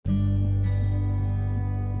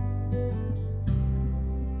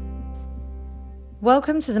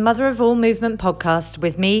Welcome to the Mother of All Movement podcast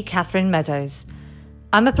with me, Catherine Meadows.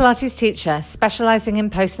 I'm a Pilates teacher specialising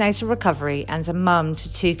in postnatal recovery and a mum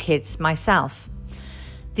to 2 kids myself.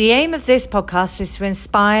 The aim of this podcast is to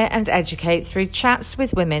inspire and educate through chats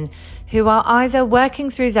with women who are either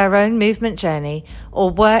working through their own movement journey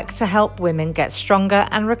or work to help women get stronger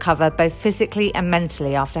and recover both physically and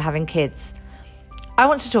mentally after having kids. I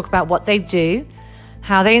want to talk about what they do,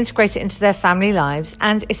 how they integrate it into their family lives,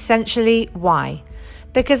 and essentially why.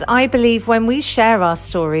 Because I believe when we share our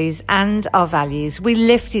stories and our values, we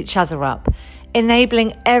lift each other up,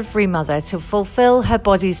 enabling every mother to fulfill her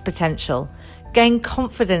body's potential, gain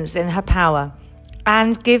confidence in her power,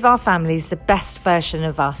 and give our families the best version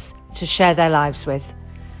of us to share their lives with.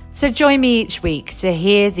 So join me each week to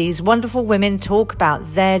hear these wonderful women talk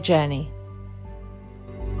about their journey.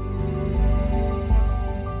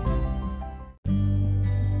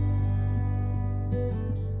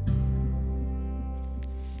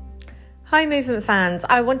 Hi movement fans,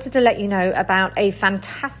 I wanted to let you know about a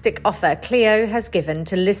fantastic offer Clio has given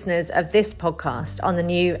to listeners of this podcast on the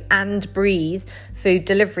new And Breathe food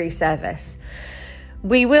delivery service.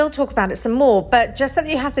 We will talk about it some more, but just so that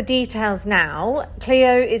you have the details now,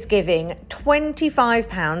 Clio is giving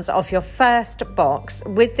 £25 off your first box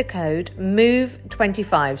with the code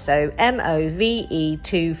MOVE25, so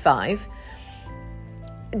MOVE25.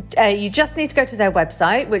 You just need to go to their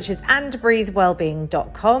website, which is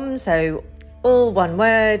andbreathewellbeing.com. So all one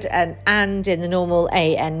word and in the normal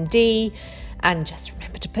AND. And just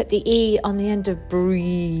remember to put the E on the end of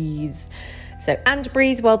breathe. So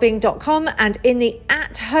andbreathewellbeing.com, and in the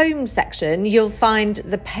at home section, you'll find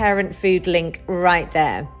the parent food link right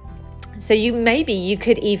there. So you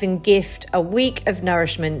could even gift a week of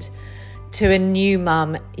nourishment to a new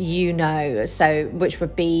mum, which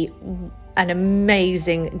would be an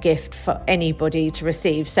amazing gift for anybody to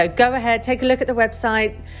receive. So go ahead, take a look at the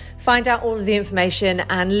website, find out all of the information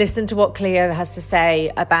and listen to what Clio has to say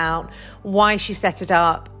about why she set it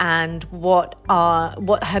up and what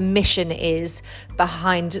her mission is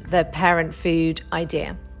behind the parent food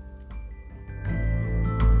idea.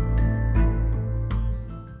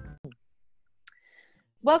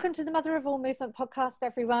 Welcome to the Mother of All Movement podcast,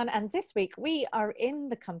 everyone. And this week we are in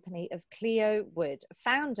the company of Clio Wood,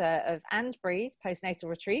 founder of And Breathe Postnatal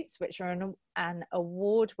Retreats, which are an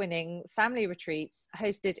award-winning family retreats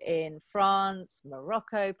hosted in France,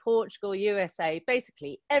 Morocco, Portugal, USA,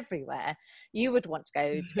 basically everywhere you would want to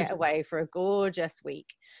go to get away for a gorgeous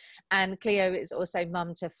week. And Clio is also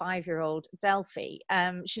mum to 5-year-old Delphi.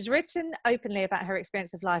 She's written openly about her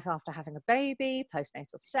experience of life after having a baby,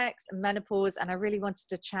 postnatal sex, and menopause. And I really wanted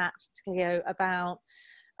to chat to Clio about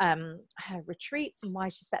her retreats and why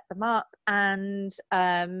she set them up, and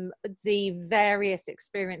the various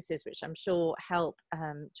experiences which I'm sure help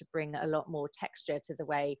to bring a lot more texture to the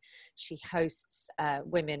way she hosts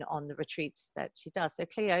women on the retreats that she does. So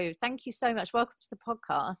Clio, thank you so much. Welcome to the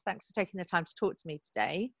podcast. Thanks for taking the time to talk to me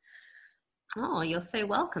today. Oh, you're so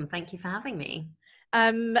welcome. Thank you for having me.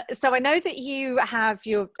 So I know that you have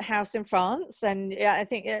your house in France, and I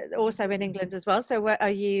think also in England as well. So where are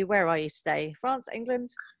you today? France, England?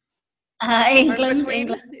 England.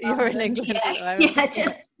 You're in England. Yeah,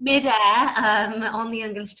 just mid-air on the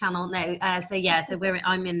English Channel. No,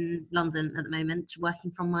 I'm in London at the moment,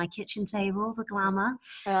 working from my kitchen table. The glamour.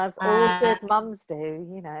 As all good mums do,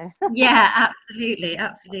 Yeah, absolutely.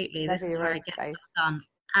 This is where it gets space done.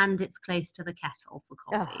 And it's close to the kettle for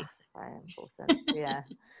coffee. Very important, yeah.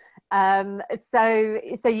 So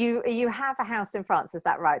you have a house in France, is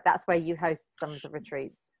that right? That's where you host some of the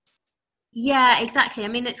retreats. Yeah, exactly. I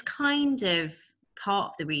mean, it's kind of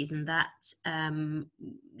part of the reason that And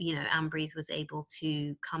Breathe was able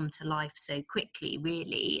to come to life so quickly.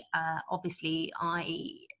 Really, obviously,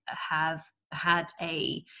 I have had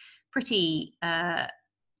a pretty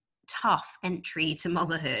tough entry to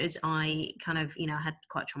motherhood. I kind of, had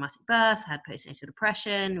quite a traumatic birth, had postnatal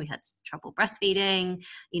depression, we had trouble breastfeeding,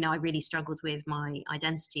 I really struggled with my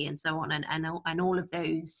identity and so on. And all of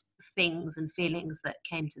those things and feelings that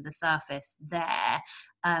came to the surface there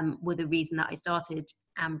were the reason that I started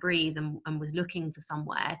And Breathe and was looking for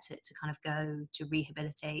somewhere to kind of go to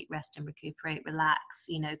rehabilitate, rest and recuperate, relax,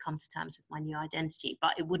 come to terms with my new identity.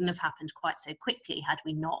 But it wouldn't have happened quite so quickly had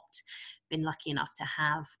we not been lucky enough to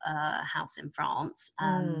have a house in France.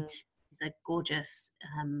 It's a gorgeous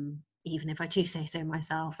even if I do say so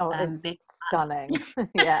myself. Oh, it's Big stunning.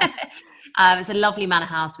 Yeah. It's a lovely manor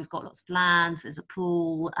house. We've got lots of land. There's a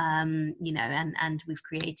pool, you know, and we've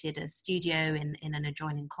created a studio in an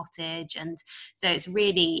adjoining cottage, and so it's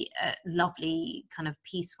really a lovely kind of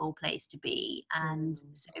peaceful place to be. And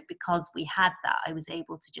so because we had that, I was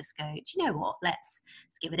able to just go, do you know what? Let's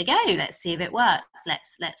give it a go. Let's see if it works.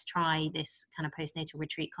 Let's try this kind of postnatal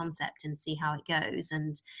retreat concept and see how it goes.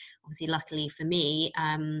 And obviously, luckily for me,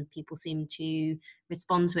 people seem to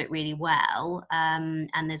respond to it really well, and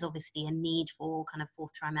there's obviously a need for kind of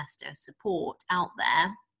fourth trimester support out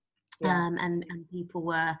there. Yeah. And people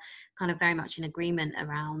were kind of very much in agreement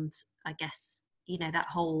around, I guess, you know, that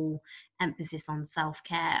whole emphasis on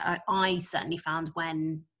self-care. I certainly found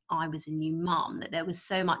when I was a new mum that there was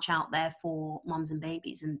so much out there for mums and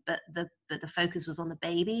babies, and but the focus was on the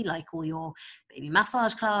baby, like all your baby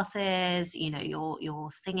massage classes, you know,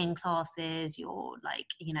 your singing classes, your, like,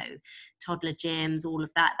 you know, toddler gyms, all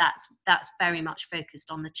of that. That's very much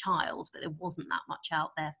focused on the child, but there wasn't that much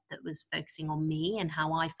out there that was focusing on me and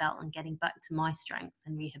how I felt and getting back to my strengths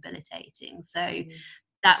and rehabilitating. So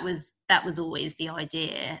that was always the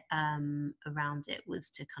idea around it, was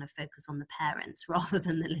to kind of focus on the parents rather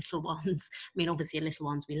than the little ones. I mean, obviously, little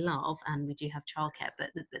ones we love and we do have childcare,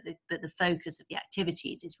 but the focus of the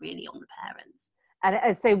activities is really on the parents.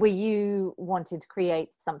 And so were you wanting to create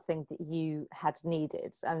something that you had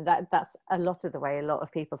needed? And that's a lot of the way a lot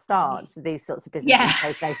of people start these sorts of businesses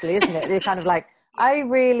postnatally, isn't it? They're kind of like, I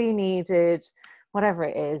really needed whatever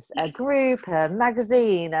it is, a group, a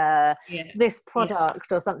magazine, this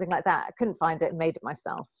product or something like that. I couldn't find it and made it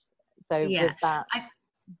myself. So was that...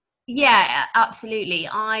 Yeah, absolutely.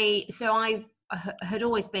 I had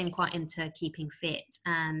always been quite into keeping fit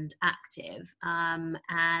and active.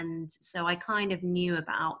 And so I kind of knew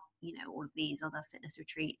about, you know, all of these other fitness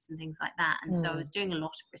retreats and things like that. And so I was doing a lot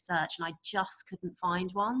of research, and I just couldn't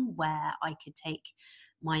find one where I could take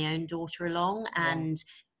my own daughter along, and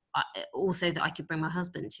also that I could bring my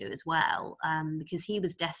husband to as well, because he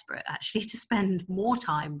was desperate actually to spend more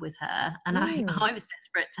time with her, and I was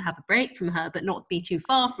desperate to have a break from her but not be too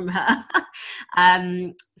far from her.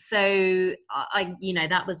 So I, you know,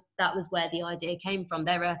 that was where the idea came from.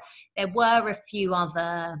 There were a few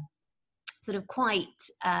other sort of quite,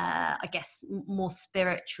 I guess, more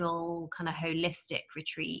spiritual, kind of holistic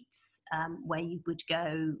retreats, where you would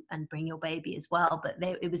go and bring your baby as well. But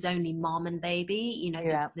it was only mom and baby, you know,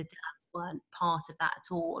 the dads weren't part of that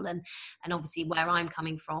at all. And obviously where I'm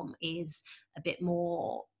coming from is a bit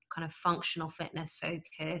more kind of functional fitness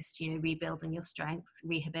focused, you know, rebuilding your strength,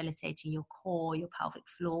 rehabilitating your core, your pelvic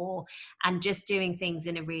floor, and just doing things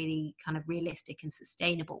in a really kind of realistic and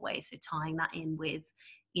sustainable way. So tying that in with,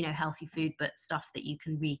 you know, healthy food, but stuff that you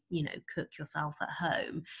can you know, cook yourself at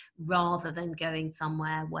home, rather than going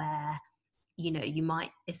somewhere where, you know, you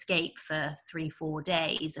might escape for 3-4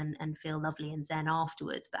 days and feel lovely and zen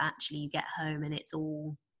afterwards, but actually you get home and it's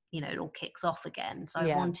all, you know, it all kicks off again. So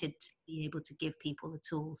I wanted to be able to give people the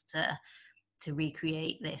tools to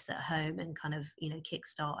recreate this at home and kind of, you know,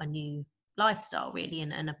 kickstart a new lifestyle really,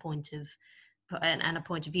 and a point of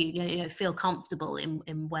view, you know, feel comfortable in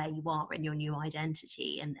where you are in your new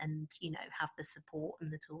identity, and you know, have the support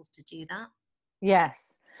and the tools to do that.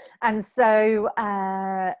 Yes. And so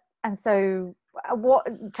what,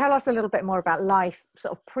 tell us a little bit more about life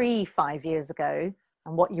sort of pre 5 years ago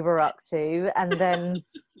and what you were up to, and then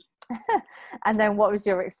and then what was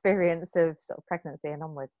your experience of sort of pregnancy and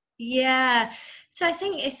onwards? Yeah, so I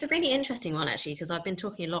think it's a really interesting one actually, because I've been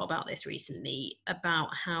talking a lot about this recently, about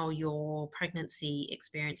how your pregnancy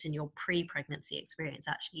experience and your pre-pregnancy experience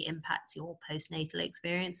actually impacts your postnatal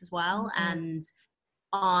experience as well. And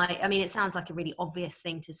I mean, it sounds like a really obvious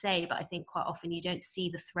thing to say, but I think quite often you don't see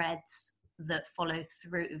the threads that follow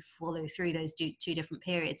through those two different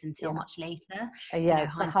periods until much later.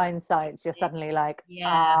 Yes, the hindsight, you're suddenly like,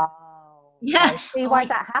 yeah, I see why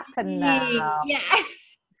that happened now. Yeah.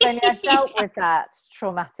 If only I dealt with that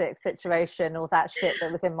traumatic situation or that shit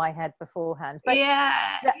that was in my head beforehand. But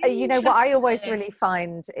you know what I always really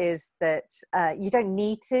find is that you don't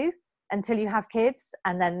need to until you have kids,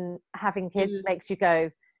 and then having kids makes you go,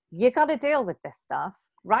 you got to deal with this stuff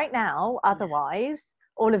right now, otherwise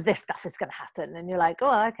all of this stuff is going to happen, and you're like,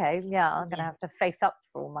 oh, okay, I'm going to have to face up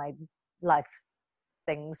for all my life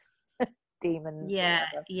things, demons. Yeah,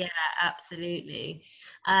 absolutely.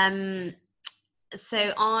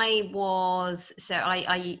 So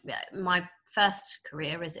my first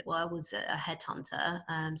career, as it were, was a headhunter.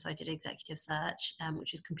 So I did executive search,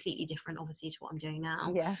 which was completely different, obviously, to what I'm doing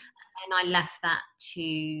now. Yeah. And I left that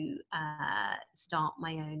to start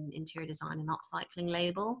my own interior design and upcycling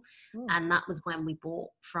label. And that was when we bought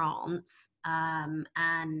France,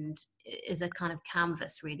 and is a kind of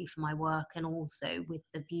canvas really for my work, and also with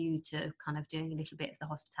the view to kind of doing a little bit of the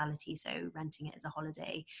hospitality, so renting it as a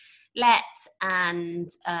holiday let, and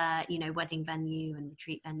wedding venue and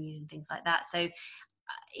retreat venue and things like that. So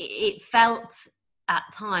it felt at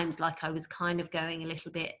times like I was kind of going a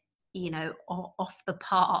little bit off the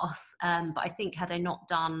path, but I think had I not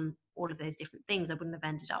done all of those different things, I wouldn't have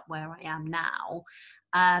ended up where I am now.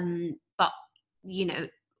 But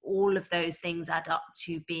all of those things add up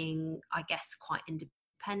to being, I guess, quite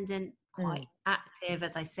independent, quite active.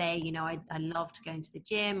 As I say, I loved going to the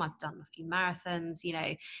gym. I've done a few marathons.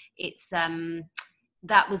 It's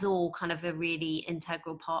that was all kind of a really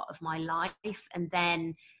integral part of my life. And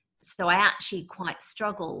then so I actually quite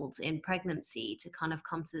struggled in pregnancy to kind of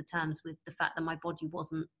come to the terms with the fact that my body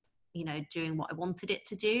wasn't doing what I wanted it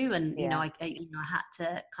to do. And I had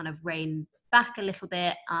to kind of rein back a little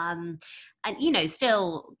bit, and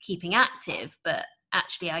still keeping active, but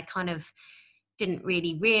actually I kind of didn't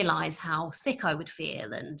really realize how sick I would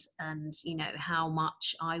feel, and how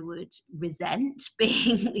much I would resent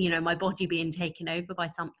being my body being taken over by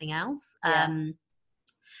something else.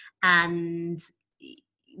 And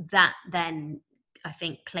that then I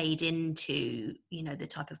think played into the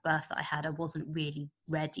type of birth that I had. I wasn't really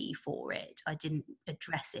ready for it. I didn't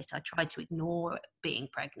address it. I tried to ignore being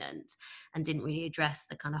pregnant and didn't really address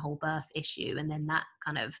the kind of whole birth issue, and then that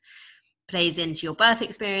kind of plays into your birth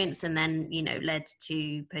experience, and then led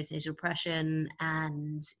to postnatal depression,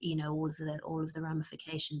 and all of the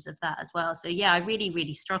ramifications of that as well. So I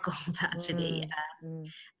really struggled actually.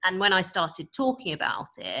 And when I started talking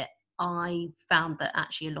about it, I found that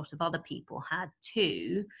actually a lot of other people had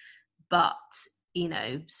too, but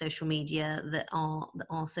social media, that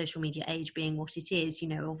our social media age being what it is,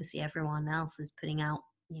 obviously everyone else is putting out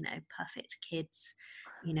perfect kids,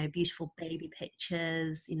 beautiful baby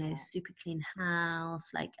pictures, super clean house,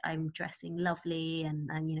 like I'm dressing lovely, and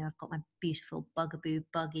I've got my beautiful bugaboo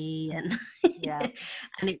buggy, and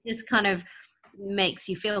and it just kind of makes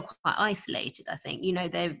you feel quite isolated. I think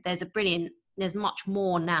there's much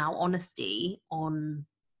more now honesty on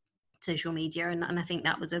social media, and I think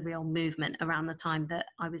that was a real movement around the time that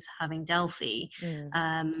I was having Delphi,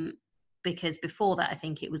 because before that I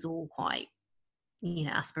think it was all quite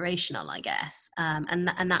aspirational, I guess, and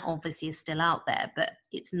that obviously is still out there, but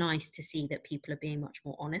it's nice to see that people are being much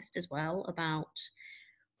more honest as well about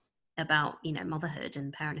motherhood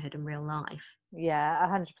and parenthood in real life.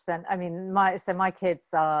 100%. I mean, my kids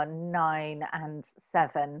are 9 and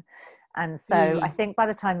 7, and so I think by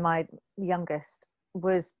the time my youngest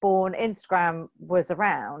was born, Instagram was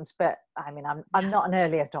around, but I mean, I'm not an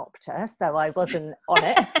early adopter, so I wasn't on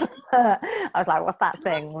it. I was like, what's that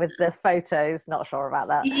thing with the photos? Not sure about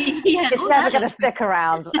that. It's never going to stick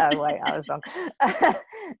around. Oh wait, I was wrong.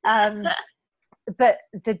 But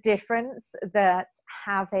the difference that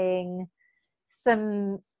having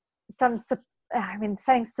some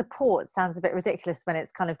saying support sounds a bit ridiculous when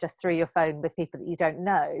it's kind of just through your phone with people that you don't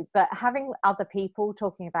know, but having other people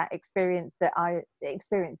talking about experiences that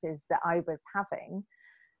I was having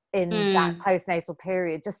in that postnatal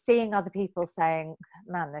period, just seeing other people saying,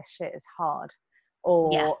 man, this shit is hard,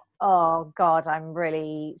 or oh God, I'm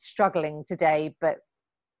really struggling today, but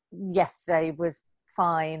yesterday was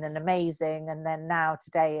fine and amazing, and then now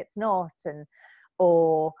today it's not,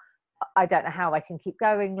 or I don't know how I can keep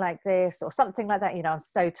going like this, or something like that. I'm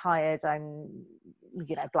so tired, I'm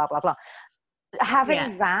blah blah blah.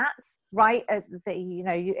 Having that right at the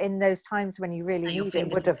you in those times when you really need it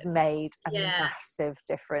would have made a massive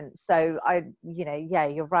difference. So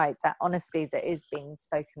you're right, that honesty that is being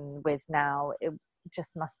spoken with now, it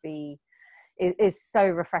just must be, it is so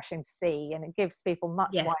refreshing to see, and it gives people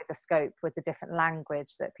much wider scope with the different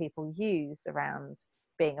language that people use around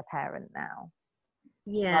being a parent now.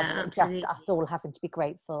 Absolutely. Just us all having to be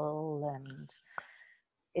grateful, and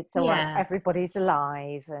it's all right, everybody's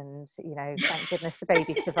alive, and thank goodness the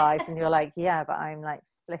baby survived, and you're like, yeah, but I'm like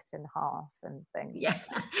split in half and things.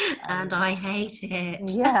 And I hate it.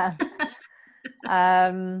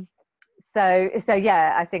 So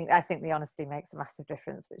yeah, I think the honesty makes a massive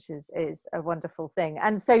difference, which is a wonderful thing.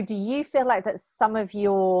 And so do you feel like that some of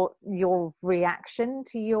your reaction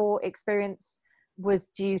to your experience was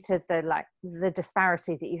due to the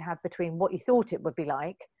disparity that you had between what you thought it would be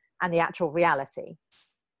like and the actual reality?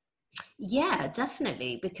 Yeah,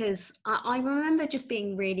 definitely. Because I remember just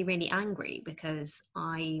being really, really angry because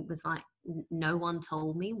I was like, no one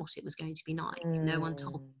told me what it was going to be like. No one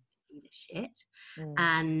told Mm, me to do this shit. mm,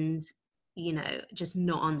 And, just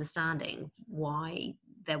not understanding why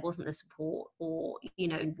there wasn't the support, or,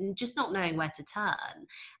 just not knowing where to turn.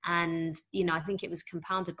 And, I think it was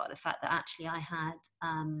compounded by the fact that actually I had,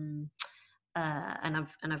 and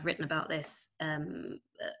I've written about this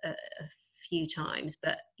a few times,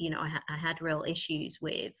 but I had real issues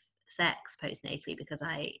with sex postnatally because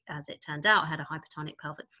I, as it turned out, had a hypertonic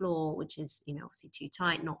pelvic floor, which is obviously too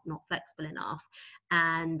tight, not flexible enough,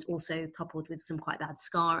 and also coupled with some quite bad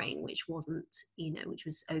scarring, which wasn't which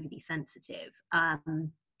was overly sensitive.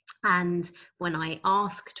 And when I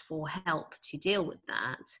asked for help to deal with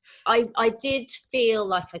that, I did feel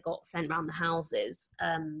like I got sent around the houses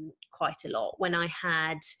quite a lot when I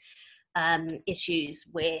had issues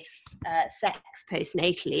with sex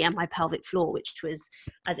postnatally and my pelvic floor, which was,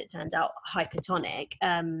 as it turned out, hypertonic.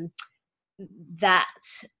 That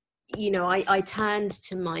I turned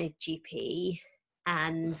to my GP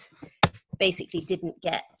and basically didn't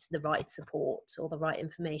get the right support or the right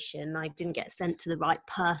information. I didn't get sent to the right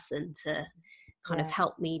person to kind of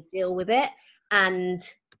help me deal with it. And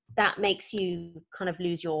that makes you kind of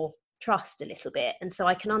lose your trust a little bit. And so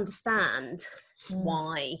I can understand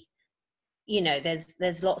why,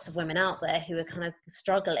 there's lots of women out there who are kind of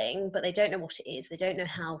struggling, but they don't know what it is. They don't know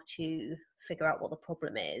how to figure out what the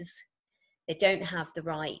problem is. They don't have the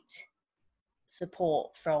right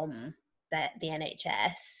support from the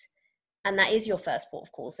NHS. And that is your first port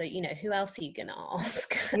of call. So, who else are you going to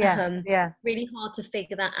ask? Yeah. Really hard to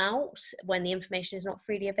figure that out when the information is not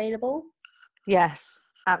freely available. Yes,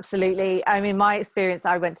 absolutely. I mean, my experience,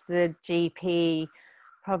 I went to the GP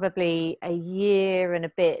probably a year and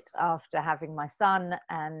a bit after having my son,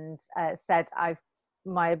 and said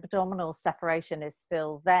my abdominal separation is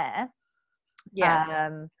still there.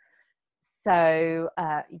 So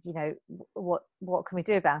what can we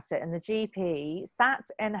do about it? And the GP sat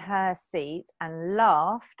in her seat and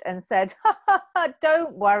laughed and said,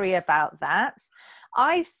 don't worry about that.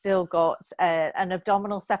 I've still got an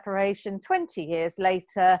abdominal separation 20 years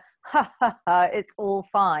later. It's all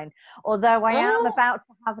fine. Although I am about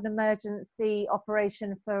to have an emergency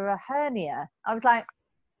operation for a hernia. I was like,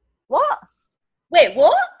 what? Wait,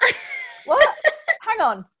 what? What? Hang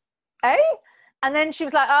on. Eh? And then she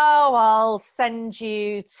was like, oh, I'll send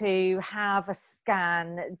you to have a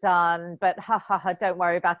scan done, but don't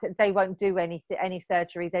worry about it. They won't do any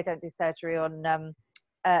surgery. They don't do surgery on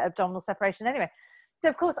abdominal separation anyway. So,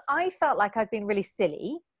 of course, I felt like I'd been really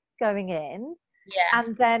silly going in. Yeah.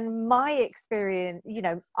 And then my experience,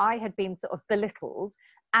 I had been sort of belittled.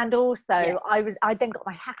 And also I then got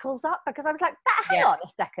my hackles up because I was like, hang on a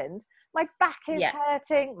second. My back is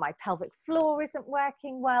hurting. My pelvic floor isn't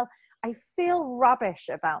working well. I feel rubbish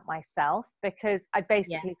about myself because I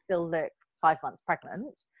basically still look 5 months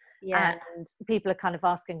pregnant. Yeah. And people are kind of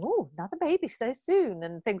asking, oh, another baby so soon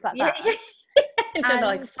and things like that. And,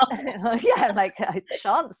 like a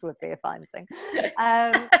chance would be a fine thing.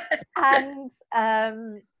 And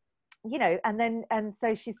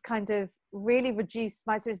so she's kind of really reduced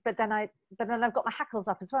my series, but then I've got my hackles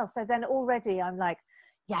up as well. So then already I'm like,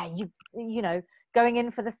 going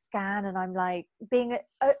in for the scan, and I'm like being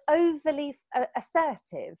overly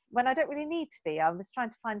assertive when I don't really need to be. I was trying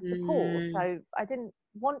to find support, so I didn't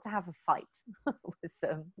want to have a fight with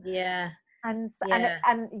them. Yeah. And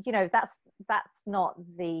that's not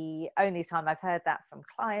the only time I've heard that from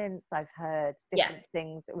clients. I've heard different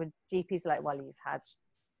things with GPs like, well, you've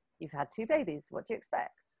had 2 babies. What do you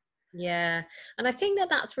expect? Yeah. And I think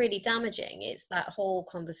that's really damaging. It's that whole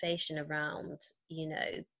conversation around,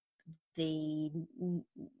 the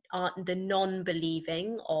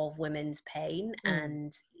non-believing of women's pain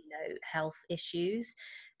and, health issues,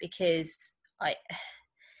 because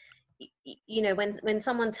when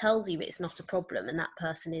someone tells you it's not a problem and that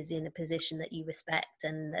person is in a position that you respect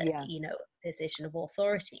and that, position of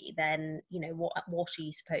authority, then, what are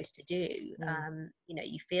you supposed to do?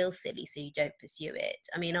 You feel silly, so you don't pursue it.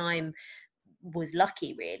 I mean, was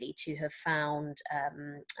lucky really to have found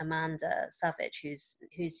Amanda Savage,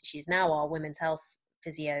 she's now our women's health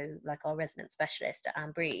physio, like our resident specialist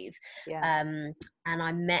at Breathe. And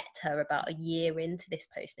I met her about a year into this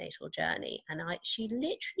postnatal journey, and she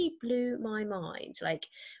literally blew my mind, like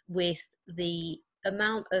with the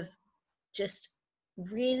amount of just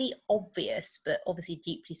really obvious but obviously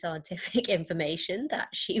deeply scientific information that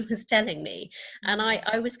she was telling me. And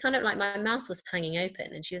I was kind of like, my mouth was hanging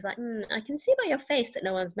open, and she was like, I can see by your face that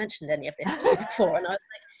no one's mentioned any of this to you before. And I was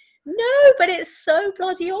like, No, but it's so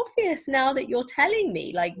bloody obvious now that you're telling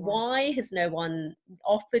me. Like, Yeah. why has no one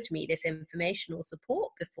offered me this information or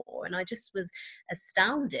support before? And I just was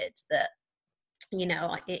astounded that,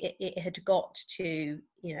 it had got to,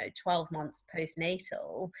 12 months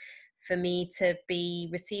postnatal for me to be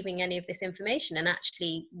receiving any of this information. And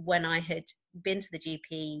actually, when I had been to the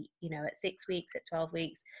GP, at 6 weeks, at 12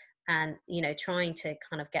 weeks, and trying to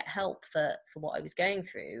kind of get help for what I was going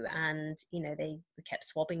through, and they kept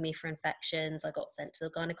swabbing me for infections. I got sent to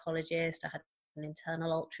the gynecologist. I had an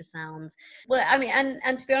internal ultrasound. Well, I mean,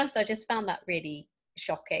 and to be honest, I just found that really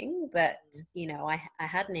shocking that I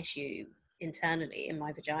had an issue internally in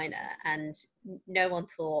my vagina, and no one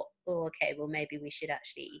thought, oh, okay, well, maybe we should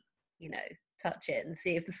actually touch it and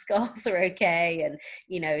see if the scars are okay, and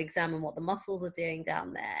examine what the muscles are doing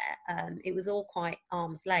down there. It was all quite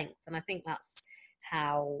arm's length, and I think that's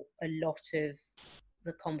how a lot of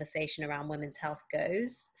the conversation around women's health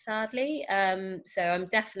goes, sadly. So I'm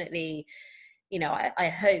definitely, I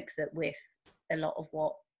hope that with a lot of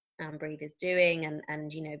what Breathe is doing, and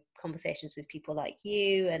conversations with people like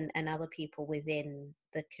you and other people within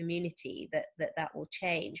the community, that will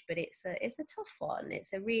change. But it's a tough one.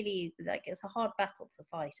 It's a really, it's a hard battle to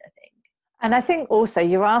fight, I think. And I think also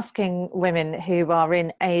you're asking women who are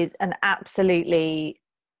in an absolutely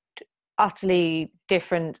utterly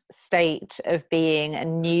different state of being, a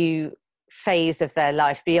new phase of their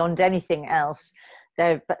life beyond anything else.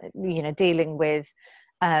 They're dealing with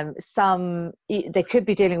they could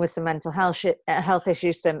be dealing with some mental health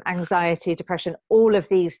issues, some anxiety, depression, all of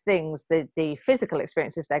these things. The physical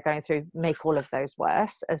experiences they're going through make all of those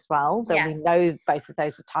worse as well, that we know both of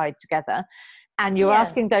those are tied together. And you're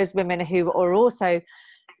asking those women who are also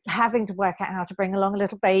having to work out how to bring along a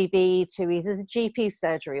little baby to either the GP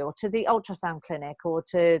surgery or to the ultrasound clinic or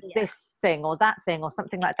to this thing or that thing or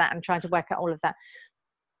something like that, and trying to work out all of that.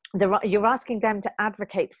 You're asking them to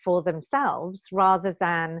advocate for themselves rather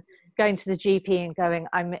than going to the GP and going,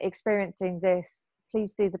 I'm experiencing this,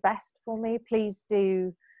 please do the best for me, please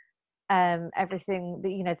do everything,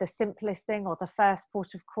 the simplest thing, or the first port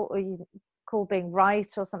of call being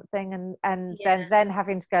right or something, and then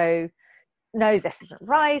having to go, no, this isn't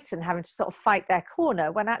right, and having to sort of fight their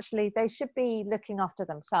corner, when actually they should be looking after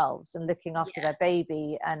themselves and looking after their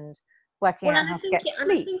baby and working out how to get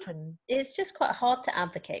sleep. And it's just quite hard to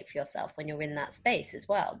advocate for yourself when you're in that space as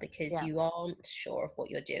well, because you aren't sure of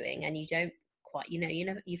what you're doing, and you don't quite,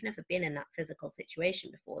 you've never been in that physical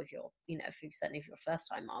situation before, if you're, certainly if you're a first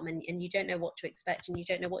time mom, and you don't know what to expect, and you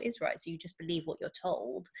don't know what is right, so you just believe what you're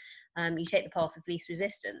told. You take the path of least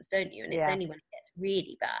resistance, don't you? And it's only when it gets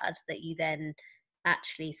really bad that you then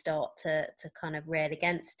actually start to kind of rail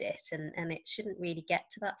against it, and it shouldn't really get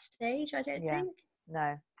to that stage, I don't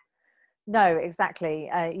think. No, exactly.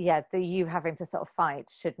 You having to sort of fight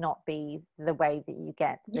should not be the way that you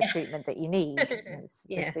get the treatment that you need. It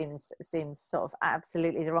just seems sort of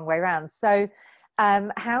absolutely the wrong way around. So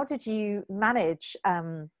how did you manage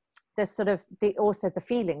the sort of also the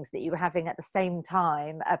feelings that you were having at the same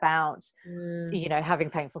time about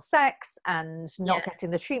having painful sex and not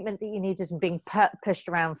getting the treatment that you needed, and being pushed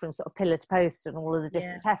around from sort of pillar to post and all of the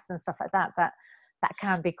different tests and stuff like that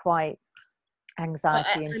can be quite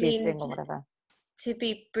anxiety inducing, or whatever. To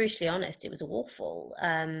be brutally honest, it was awful.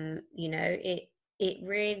 It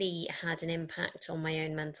really had an impact on my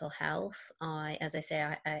own mental health. As I say,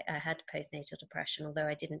 I had postnatal depression, although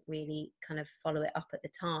I didn't really kind of follow it up at the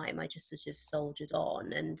time. I just sort of soldiered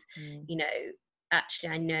on, and actually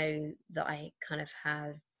I know that I kind of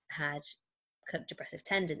have had depressive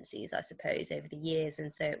tendencies, I suppose, over the years,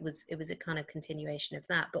 and so it was a kind of continuation of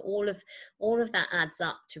that. But all of that adds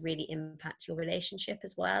up to really impact your relationship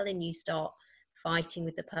as well, and you start fighting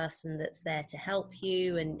with the person that's there to help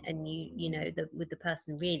you, and with the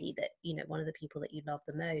person really that one of the people that you love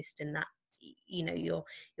the most, and that you're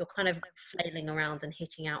kind of flailing around and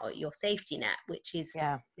hitting out at your safety net, which is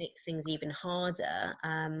makes things even harder.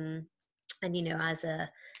 And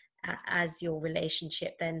as your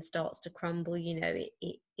relationship then starts to crumble,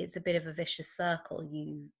 it's a bit of a vicious circle.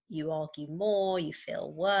 You argue more, you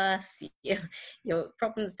feel worse, your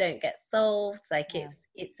problems don't get solved.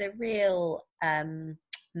 It's a real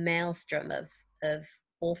maelstrom of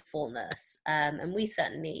awfulness. And we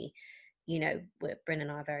certainly, Bryn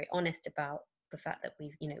and I are very honest about the fact that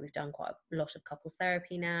we've done quite a lot of couples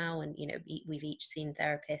therapy now, and we've each seen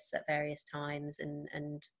therapists at various times, and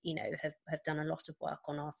have done a lot of work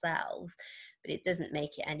on ourselves, but it doesn't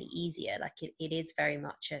make it any easier. Like it is very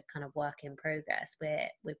much a kind of work in progress. We're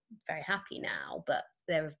very happy now, but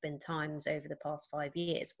there have been times over the past 5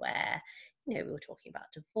 years where we were talking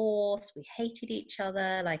about divorce, we hated each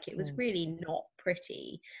other, like it was really not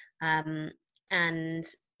pretty. And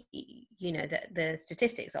the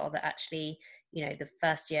statistics are that actually the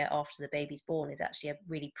first year after the baby's born is actually a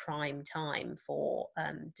really prime time for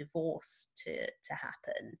divorce to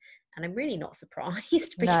happen, and I'm really not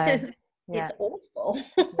surprised because it's awful.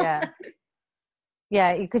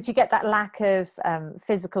 Yeah, because you get that lack of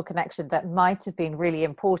physical connection that might have been really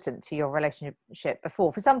important to your relationship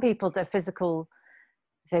before. For some people, the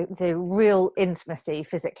real intimacy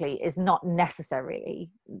physically is not necessarily,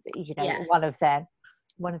 one of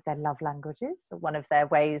their love languages, or one of their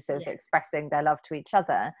ways of expressing their love to each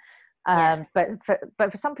other. But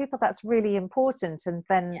for some people, that's really important. And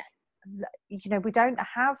then, we don't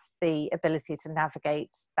have the ability to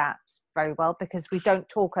navigate that very well because we don't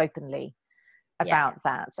talk openly about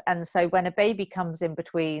that. And so when a baby comes in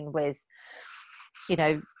between with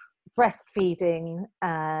breastfeeding,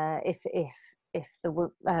 if the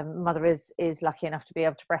mother is lucky enough to be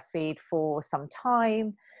able to breastfeed for some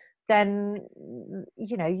time, then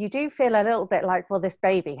you do feel a little bit like, well, this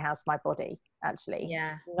baby has my body, actually.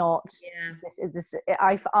 Not this.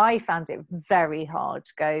 I found it very hard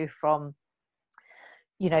to go from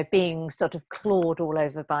being sort of clawed all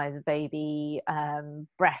over by the baby,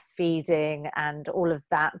 breastfeeding and all of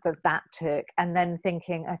that took, and then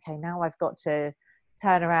thinking, okay, now I've got to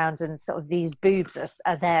turn around and sort of these boobs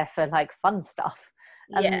are there for like fun stuff.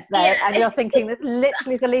 And you're thinking, that's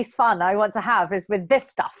literally the least fun I want to have is with this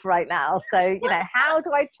stuff right now. So, how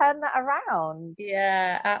do I turn that around?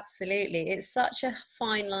 Yeah, absolutely. It's such a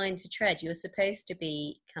fine line to tread. You're supposed to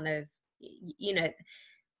be kind of,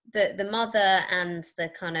 the mother and the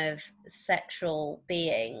kind of sexual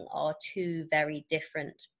being are two very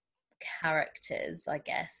different characters, I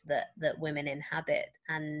guess, that women inhabit.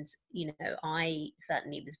 And I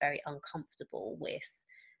certainly was very uncomfortable with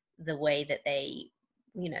the way that they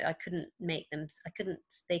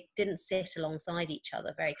they didn't sit alongside each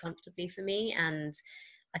other very comfortably for me. And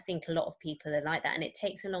I think a lot of people are like that, and it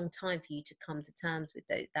takes a long time for you to come to terms with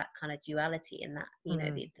that kind of duality, and that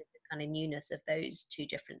the kind of newness of those two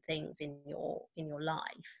different things in your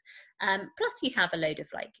life. Plus you have a load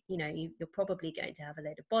of you're probably going to have a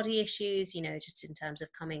load of body issues, just in terms of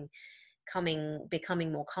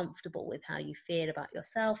becoming more comfortable with how you feel about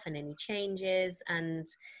yourself and any changes. And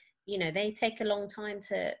they take a long time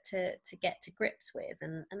to get to grips with,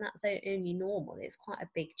 and that's only normal. It's quite a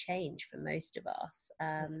big change for most of us.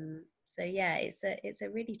 So it's a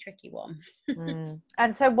really tricky one.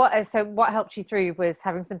 And so what helped you through was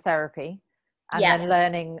having some therapy, and then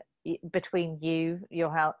learning between you and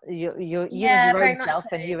your own self,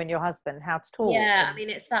 and you and your husband, how to talk. I mean,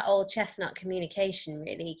 it's that old chestnut communication,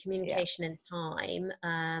 really. Communication and time,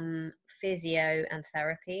 physio and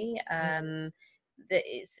therapy. That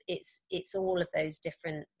it's all of those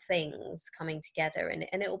different things coming together, and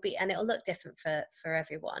it'll look different for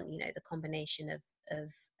everyone. The combination of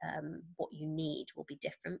what you need will be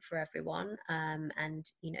different for everyone, and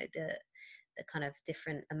the kind of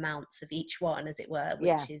different amounts of each one, as it were,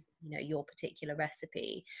 which is your particular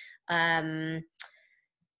recipe. And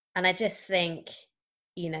I just think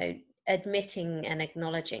admitting and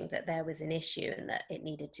acknowledging that there was an issue and that it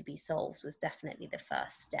needed to be solved was definitely the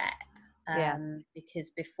first step.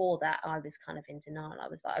 Because before that I was kind of in denial. I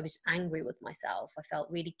was angry with myself. I felt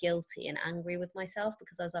really guilty and angry with myself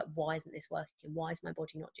because I was like, why isn't this working? Why is my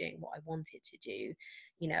body not doing what I want it to do?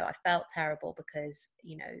 I felt terrible because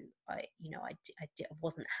I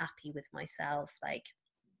wasn't happy with myself,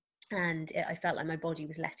 and I felt like my body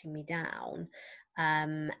was letting me down.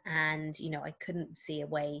 And I couldn't see a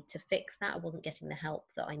way to fix that. I wasn't getting the help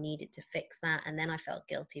that I needed to fix that. And then I felt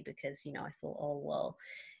guilty because I thought, oh well,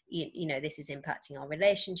 this is impacting our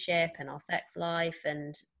relationship and our sex life,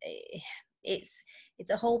 and it's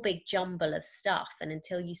a whole big jumble of stuff. And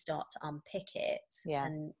until you start to unpick it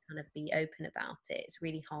and kind of be open about it, it's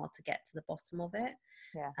really hard to get to the bottom of it.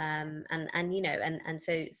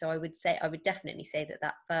 So I would definitely say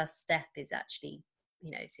that first step is actually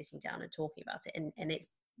sitting down and talking about it, and it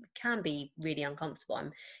can be really uncomfortable.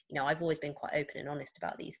 I've always been quite open and honest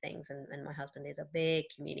about these things, and my husband is a big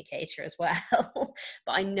communicator as well.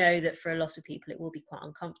 But I know that for a lot of people it will be quite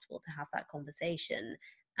uncomfortable to have that conversation,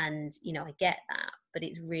 and I get that, but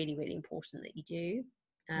it's really, really important that you do,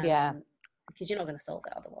 because you're not going to solve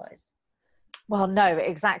it otherwise. Well, no,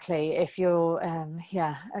 exactly. If you're, and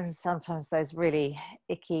sometimes those really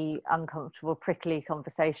icky, uncomfortable, prickly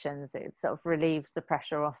conversations, it sort of relieves the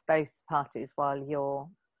pressure off both parties while you're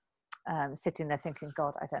sitting there thinking,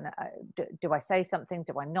 God, I don't know, do I say something?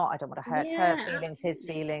 Do I not? I don't want to hurt her Yeah, feelings, his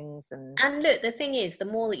absolutely. feelings. And look, the thing is, the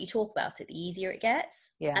more that you talk about it, the easier it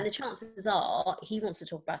gets. Yeah. And the chances are he wants to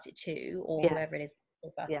talk about it too, or whoever Yes. it is wants to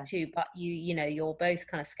talk about it Yeah. too. But you're both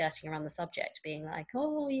kind of skirting around the subject, being like,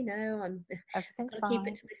 oh, I'm Everything's gonna keep it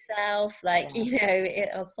fine. to myself. Like, Yeah.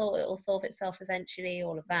 it'll solve itself eventually.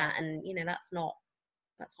 All of Yeah. that, and that's not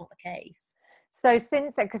the case. So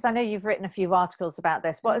since, because I know you've written a few articles about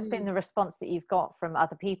this, what has been Mm. the response that you've got from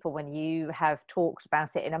other people when you have talked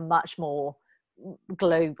about it in a much more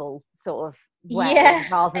global sort of way, Yeah,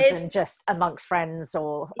 rather it's than just amongst friends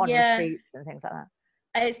or on yeah. retreats and things like that?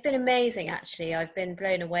 It's been amazing, actually. I've been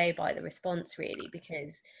blown away by the response, really,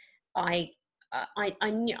 because I I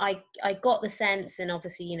knew I got the sense, and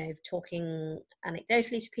obviously, talking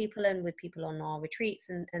anecdotally to people and with people on our retreats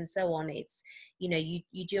and so on, it's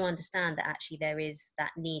you do understand that actually there is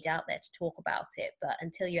that need out there to talk about it, but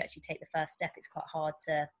until you actually take the first step, it's quite hard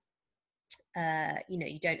to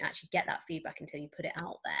you don't actually get that feedback until you put it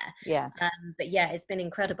out Yeah. there. But yeah, it's been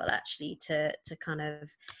incredible actually to kind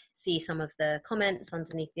of see some of the comments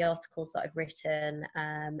underneath the articles that I've written,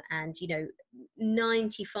 and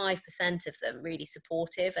 95% of them really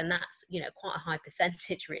supportive, and that's quite a high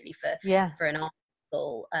percentage really Yeah. for an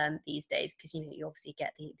article these days, because you obviously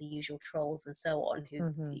get the usual trolls and so on who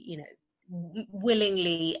Mm-hmm.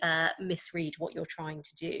 willingly misread what you're trying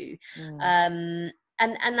to do. Mm. um,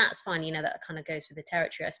 and that's fine, that kind of goes with the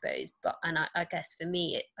territory, I suppose. But I guess for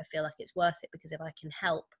me, I feel like it's worth it, because if I can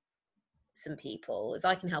help some people, if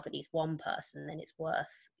I can help at least one person, then it's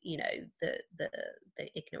worth the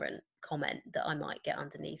ignorant comment that I might get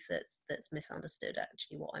underneath that's misunderstood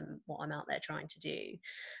actually what I'm out there trying to do.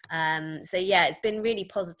 So yeah, it's been really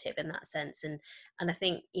positive in that sense, and I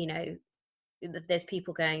think there's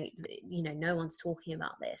people going, no one's talking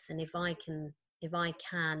about this, and if I can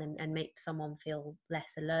and make someone feel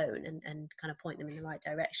less alone, and kind of point them in the right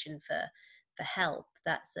direction for help,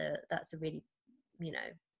 that's a really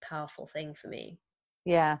powerful thing for me.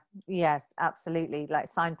 Yeah, yes, absolutely. Like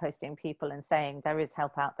signposting people and saying there is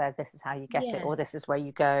help out there, this is how you get it, Yeah. or this is where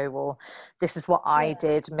you go, or this is what I Yeah.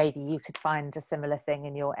 did. Maybe you could find a similar thing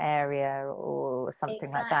in your area or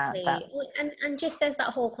something like that. That Exactly. Well, and just there's that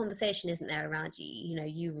whole conversation, isn't there, around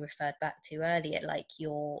you referred back to earlier, like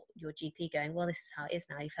your GP going, well, this is how it is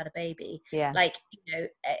now, you've had a baby. yeah, Like,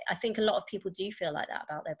 I think a lot of people do feel like that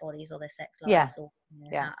about their bodies or their sex yeah, lives, or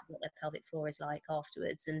yeah, what their pelvic floor is like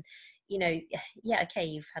afterwards. And you know, yeah, okay,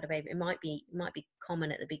 you've had a baby. It might be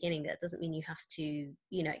common at the beginning. That doesn't mean you have to.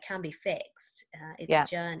 It can be fixed. It's a yeah,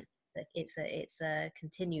 journey. It's a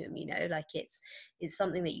continuum. Like it's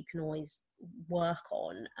something that you can always work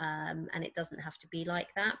on, and it doesn't have to be like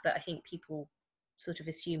that. But I think people sort of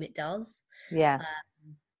assume it does. yeah,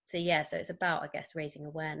 So yeah, so it's about, I guess, raising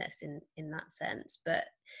awareness in that sense. But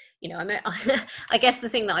I guess the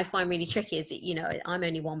thing that I find really tricky is that I'm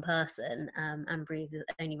only one person, and Breathe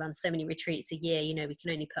only runs so many retreats a year. We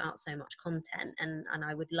can only put out so much content, and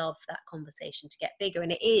I would love that conversation to get bigger.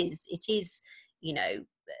 And it is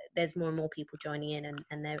there's more and more people joining in,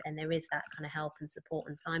 and there is that kind of help and support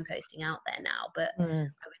and signposting out there now. But mm,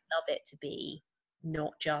 I would love it to be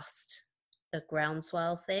not just a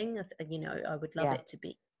groundswell thing. I would love yeah. it to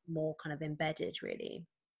be more kind of embedded, really.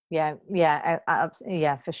 Yeah, yeah,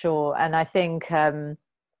 yeah, for sure. And I think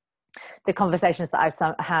the conversations that I've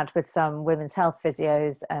had with some women's health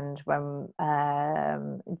physios, and when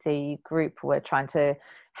the group were trying to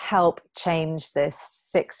help change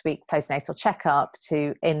this 6-week postnatal checkup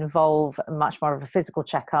to involve much more of a physical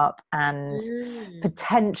checkup, and Mm.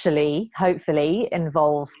 potentially, hopefully,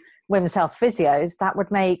 involve women's health physios, that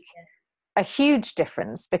would make a huge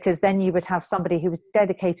difference, because then you would have somebody who was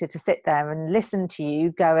dedicated to sit there and listen to you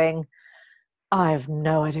going, I have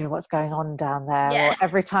no idea what's going on down there, or Yeah.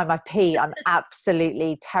 every time I pee I'm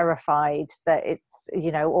absolutely terrified that it's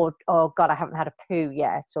or God, I haven't had a poo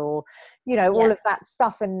yet, or all Yeah. of that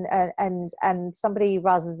stuff. And somebody,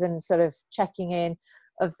 rather than sort of checking in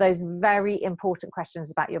of those very important questions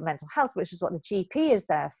about your mental health, which is what the GP is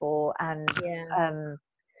there for, and Yeah. um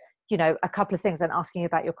a couple of things, and asking you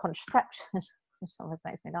about your contraception, which always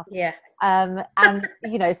makes me laugh. Yeah. And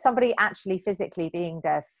somebody actually physically being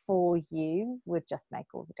there for you would just make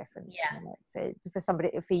all the difference, Yeah. for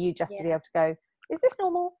somebody, for you just to be Yeah. able to go, is this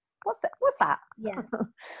normal? what's that? Yeah,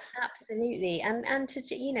 absolutely. And to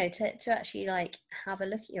to actually like have a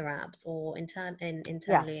look at your abs, or Yeah,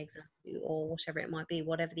 internally exactly, or whatever it might be,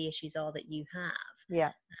 whatever the issues are that you have.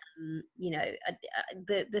 yeah,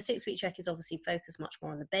 The 6 week check is obviously focused much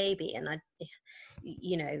more on the baby, and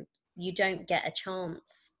you don't get a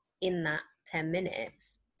chance in that 10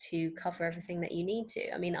 minutes to cover everything that you need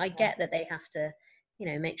to. I mean, I yeah, get that they have to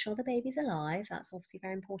make sure the baby's alive. That's obviously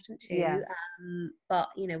very important yeah, too. But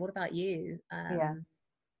what about you? yeah.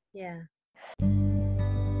 Yeah.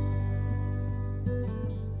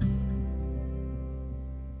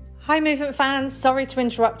 Hi, movement fans. Sorry to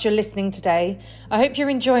interrupt your listening today. I hope you're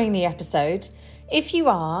enjoying the episode. If you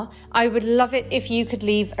are, I would love it if you could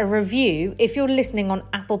leave a review if you're listening on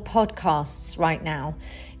Apple Podcasts right now.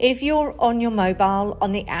 If you're on your mobile,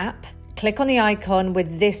 on the app, click on the icon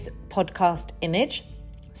with this podcast image,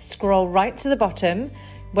 scroll right to the bottom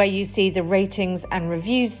where you see the ratings and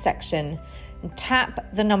reviews section, and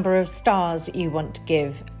tap the number of stars you want to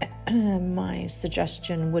give. My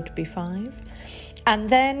suggestion would be 5. And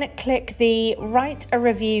then click the write a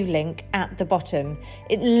review link at the bottom.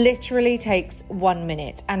 It literally takes 1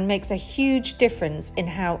 minute and makes a huge difference in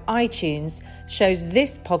how iTunes shows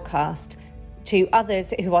this podcast to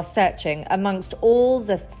others who are searching amongst all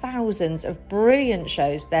the thousands of brilliant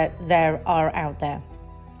shows that there are out there.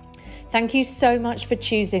 Thank you so much for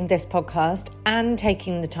choosing this podcast and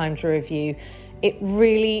taking the time to review. It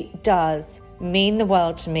really does mean the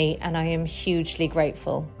world to me, and I am hugely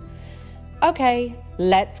grateful. Okay,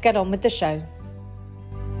 let's get on with the show.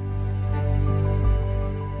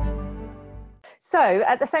 So,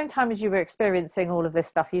 at the same time as you were experiencing all of this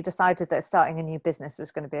stuff, you decided that starting a new business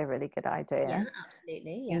was going to be a really good idea. Yeah,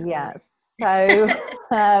 absolutely. Yeah. So,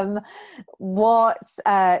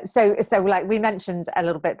 so like we mentioned a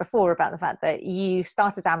little bit before about the fact that you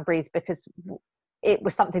started And Breathe because it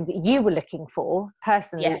was something that you were looking for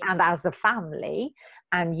personally and as a family,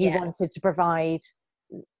 and you wanted to provide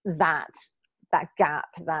that gap,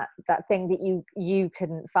 that thing that you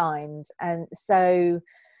couldn't find. And so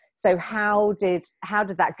how did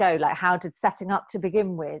that go? Like, how did setting up to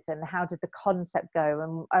begin with, and how did the concept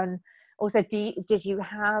go? And also, did you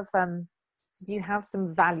have some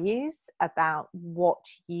values about what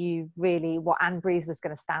And Breathe was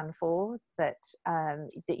going to stand for, that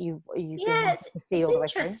you've been wanting to see all the way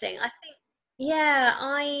through? It's interesting. I think,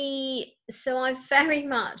 I very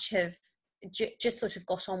much have just sort of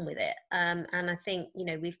got on with it. And I think,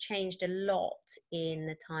 we've changed a lot in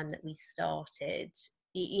the time that we started.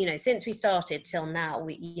 Since we started till now,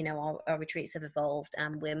 our retreats have evolved,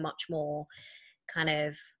 and we're much more kind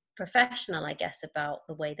of professional, I guess, about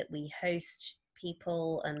the way that we host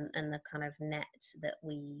people, and the kind of net that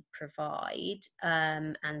we provide,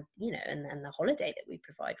 and the holiday that we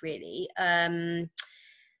provide, really.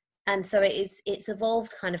 And so it's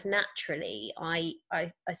evolved kind of naturally. I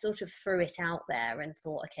sort of threw it out there and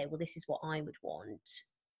thought, okay, well, this is what I would want.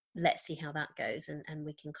 Let's see how that goes, and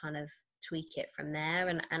we can kind of tweak it from there.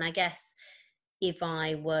 And I guess if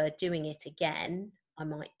I were doing it again, I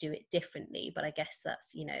might do it differently. But I guess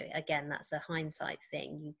that's, again, that's a hindsight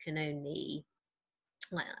thing. You can only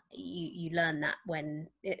you learn that when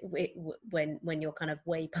you're kind of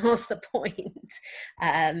way past the point.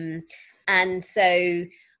 And so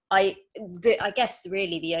I guess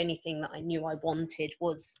really the only thing that I knew I wanted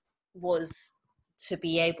was to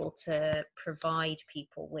be able to provide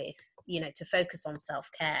people with, to focus on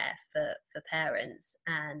self-care for parents.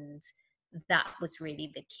 And that was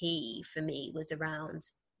really the key for me, was around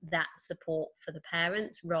that support for the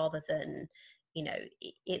parents, rather than,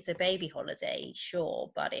 it's a baby holiday,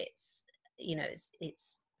 sure, but it's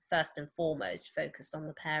first and foremost focused on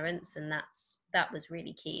the parents. And that was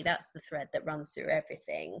really key. That's the thread that runs through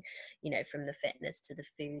everything, from the fitness to the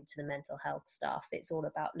food to the mental health stuff. It's all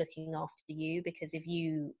about looking after you, because if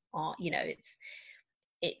you are, it's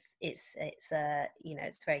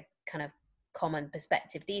very kind of common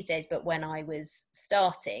perspective these days, but when I was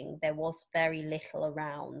starting, there was very little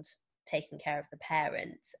around taking care of the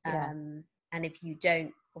parents. And if you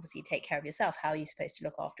don't obviously take care of yourself, how are you supposed to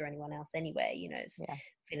look after anyone else anyway? It's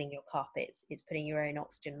filling your cup, it's putting your own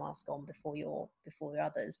oxygen mask on before your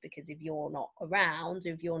others, because if you're not around,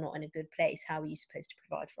 if you're not in a good place, how are you supposed to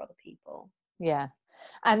provide for other people? Yeah.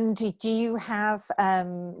 And do you have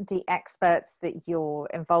the experts that you're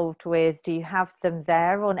involved with? Do you have them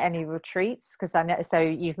there on any retreats? Because I know, so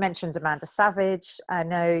you've mentioned Amanda Savage. I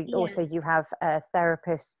know Yeah. also you have a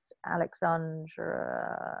therapist,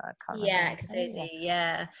 Alexandra. I can't remember. Yeah,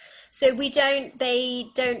 yeah. So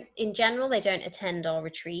they don't, in general, they don't attend our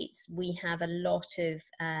retreats. We have a lot of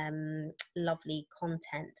lovely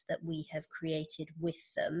content that we have created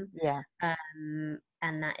with them. Yeah.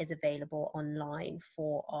 And that is available online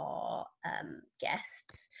for our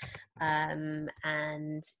guests. And,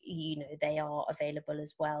 they are available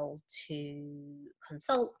as well to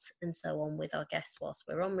consult and so on with our guests whilst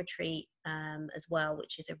we're on retreat as well,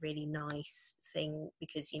 which is a really nice thing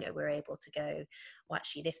because, we're able to go, well,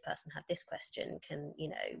 actually, this person had this question.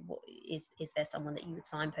 Is there someone that you would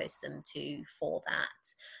signpost them to for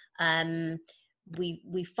that?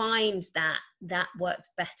 We find that worked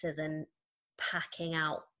better than packing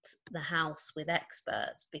out the house with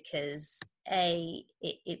experts because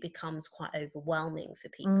it becomes quite overwhelming for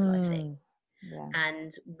people, I think. Yeah.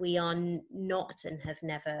 And we are not and have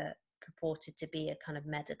never purported to be a kind of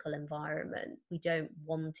medical environment. We don't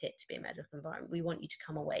want it to be a medical environment. We want you to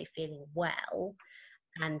come away feeling well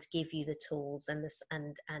and give you the tools and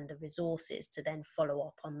the resources to then follow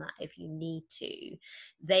up on that if you need to.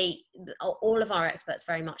 All of our experts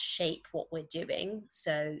very much shape what we're doing.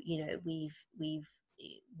 So we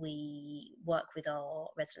work with our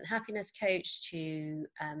resident happiness coach to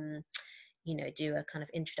do a kind of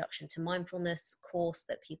introduction to mindfulness course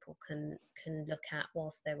that people can look at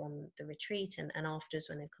whilst they're on the retreat and afterwards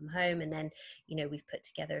when they come home. And then we've put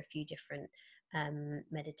together a few different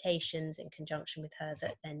meditations in conjunction with her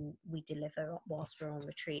that then we deliver whilst we're on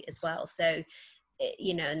retreat as well. So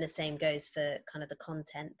and the same goes for kind of the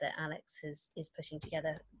content that Alex is putting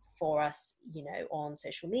together for us on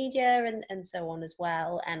social media and so on as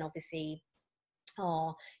well. And obviously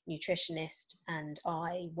our nutritionist and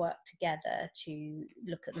I work together to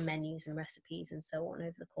look at the menus and recipes and so on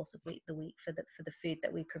over the course of the week for the food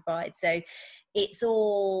that we provide. So it's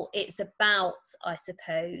about, I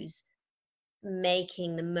suppose,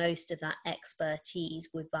 making the most of that expertise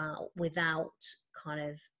without kind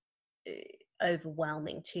of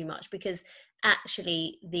overwhelming too much, because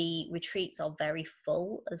actually the retreats are very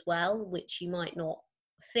full as well, which you might not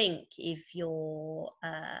think if you're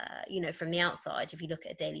from the outside. If you look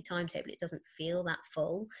at a daily timetable, it doesn't feel that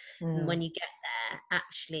full. And when you get there,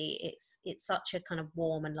 actually it's such a kind of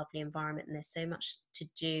warm and lovely environment, and there's so much to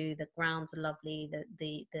do. The grounds are lovely,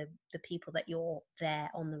 the people that you're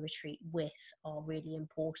there on the retreat with are really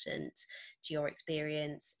important to your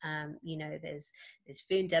experience. There's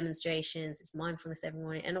food demonstrations, there's mindfulness every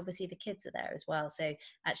morning, and obviously the kids are there as well. So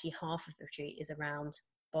actually half of the retreat is around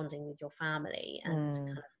bonding with your family and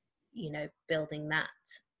kind of building that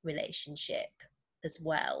relationship as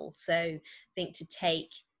well. So I think to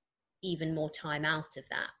take even more time out of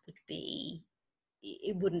that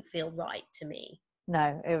it wouldn't feel right to me.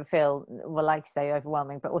 No, it would feel, well, like you say,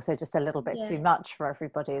 overwhelming, but also just a little bit too much for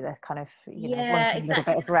everybody. They're kind of wanting a little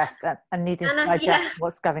bit of rest and needing to digest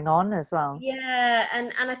what's going on as well.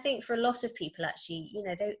 And I think for a lot of people, actually,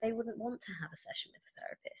 they wouldn't want to have a session with a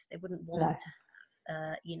therapist. They wouldn't want to have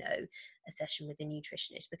a session with a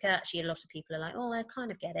nutritionist, because actually a lot of people are like, oh, I kind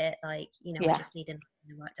of get it, like I just need in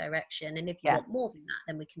the right direction. And if you want more than that,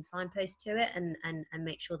 then we can signpost to it and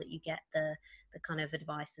make sure that you get the kind of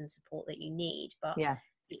advice and support that you need. But I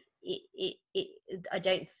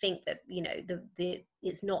don't think that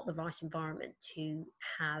it's not the right environment to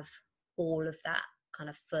have all of that kind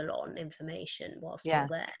of full on information whilst you're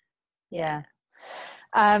there.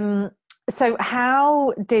 So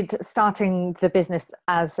how did starting the business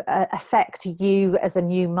affect you as a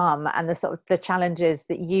new mum, and the sort of the challenges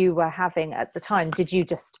that you were having at the time? Did you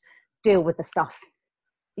just deal with the stuff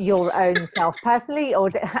your own self personally, or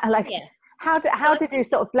how did you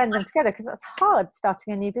sort of blend them together? Because that's hard,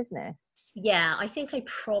 starting a new business. Yeah, I think I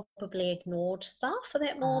probably ignored stuff a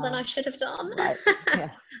bit more than I should have done. Right.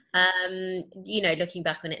 Yeah. Looking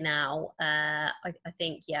back on it now, I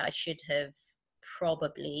think I should have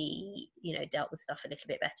probably dealt with stuff a little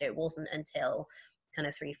bit better. It wasn't until kind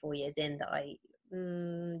of 3-4 years in that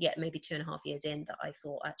maybe 2.5 years in, that I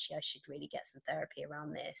thought, actually, I should really get some therapy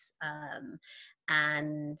around this.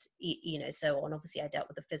 And so on. Obviously I dealt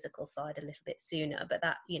with the physical side a little bit sooner, but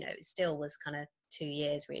that it still was kind of 2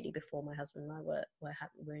 years really before my husband and I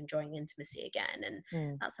were enjoying intimacy again,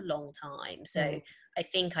 and that's a long time. So I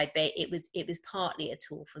think it was partly a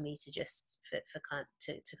tool for me to just for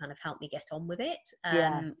kind of help me get on with it,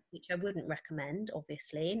 which I wouldn't recommend,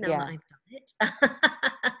 obviously, now that I've done it.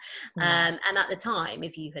 And at the time,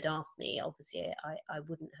 if you had asked me, obviously I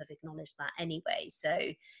wouldn't have acknowledged that anyway. So,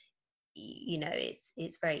 you know, it's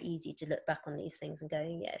very easy to look back on these things and go,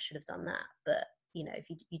 yeah, I should have done that. But, you know, if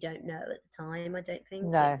you don't know at the time, I don't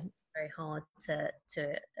think it's very hard to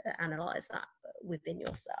analyze that within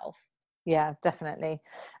yourself. Yeah, definitely.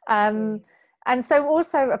 And so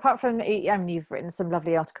also, apart from, you've written some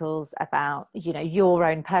lovely articles about, you know, your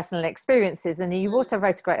own personal experiences, and you also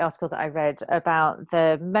wrote a great article that I read about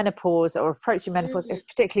the menopause or approaching menopause,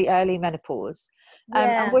 particularly early menopause.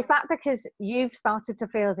 And was that because you've started to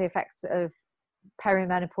feel the effects of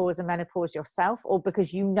perimenopause and menopause yourself, or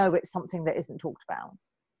because you know it's something that isn't talked about?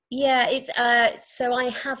 Yeah, it's so I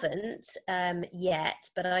haven't yet,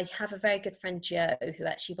 but I have a very good friend, Jo, who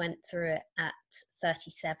actually went through it at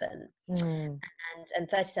 37. And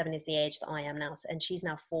 37 is the age that I am now, and she's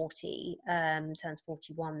now 40, turns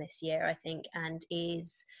 41 this year, I think, and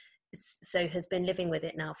has been living with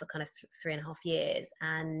it now for kind of 3.5 years.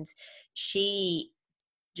 And she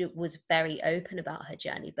was very open about her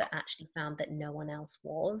journey, but actually found that no one else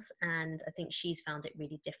was. And I think she's found it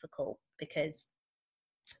really difficult because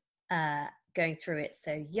going through it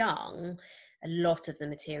so young, a lot of the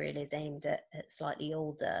material is aimed at slightly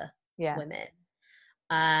older women.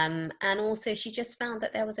 And also she just found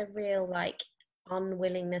that there was a real like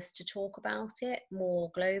unwillingness to talk about it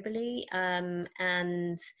more globally.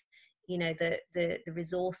 And you know, the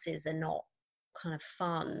resources are not kind of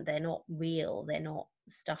fun, they're not real, they're not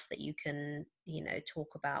stuff that you can, you know,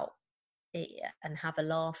 talk about it and have a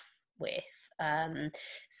laugh with.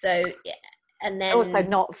 So yeah. And then also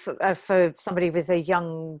not for somebody with a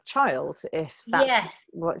young child, if that's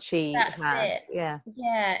what she had. It.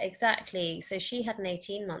 Yeah, exactly. So she had an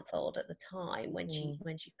 18-month-old at the time when she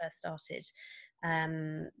first started,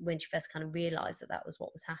 when she first kind of realized that was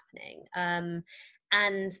what was happening.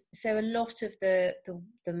 And so a lot of the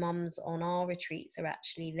mums on our retreats are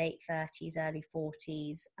actually late 30s, early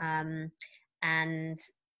 40s, and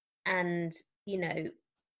you know,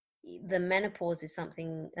 the menopause is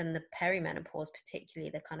something, and the perimenopause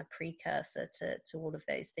particularly, the kind of precursor to all of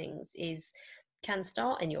those things, can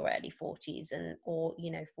start in your early 40s or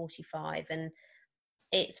you know, 45. And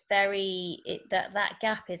it's that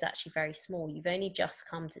gap is actually very small. You've only just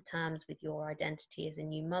come to terms with your identity as a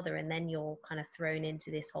new mother, and then you're kind of thrown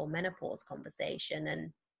into this whole menopause conversation,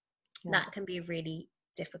 and that can be a really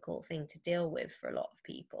difficult thing to deal with for a lot of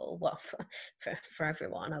people. Well, for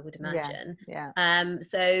everyone, I would imagine.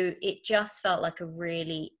 So it just felt like a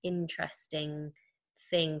really interesting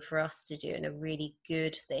thing for us to do, and a really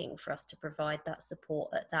good thing for us to provide that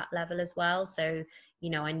support at that level as well. So, you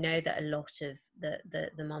know, I know that a lot of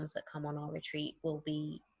the mums that come on our retreat will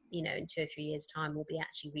be, you know, in 2 or 3 years time, will be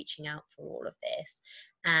actually reaching out for all of this.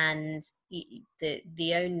 And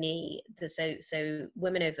so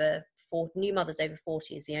women over new mothers over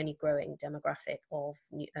 40 is the only growing demographic of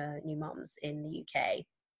new mums in the UK.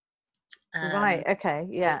 Right. Okay.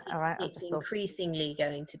 Yeah. All right. It's increasingly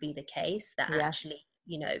going to be the case that actually,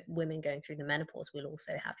 you know, women going through the menopause will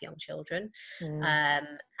also have young children.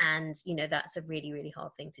 And, you know, that's a really, really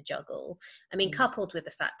hard thing to juggle. I mean, coupled with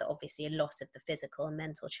the fact that obviously a lot of the physical and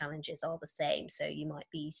mental challenges are the same. So you might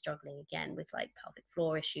be struggling again with like pelvic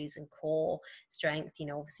floor issues and core strength. You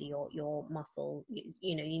know, obviously your muscle,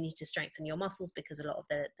 you know, you need to strengthen your muscles because a lot of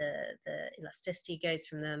the elasticity goes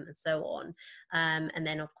from them and so on. And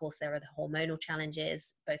then of course there are the hormonal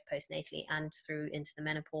challenges, both postnatally and through into the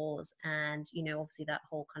menopause. And, you know, obviously that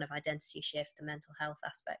whole kind of identity shift, the mental health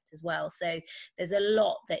aspect as well. So there's a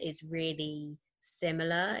lot that is really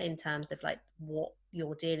similar in terms of like what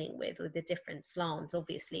you're dealing with the different slants,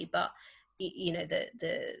 obviously, but you know,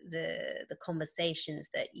 the conversations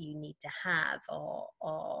that you need to have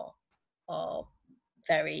are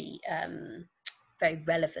very very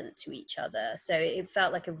relevant to each other. So it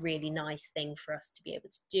felt like a really nice thing for us to be able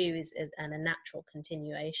to do and a natural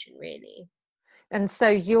continuation, really. And so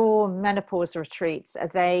your menopause retreats, are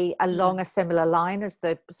they along a similar line as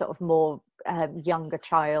the sort of more younger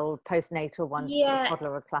child postnatal ones, sort of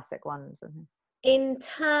toddler or classic ones? In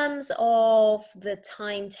terms of the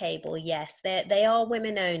timetable, yes, they are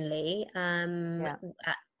women only,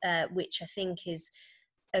 which I think is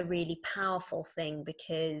a really powerful thing,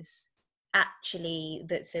 because actually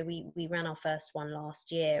we ran our first one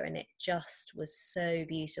last year, and it just was so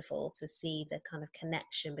beautiful to see the kind of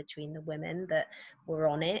connection between the women that were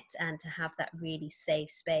on it, and to have that really safe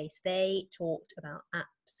space. They talked about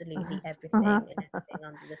absolutely everything and everything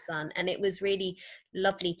under the sun, and it was really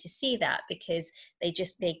lovely to see that, because they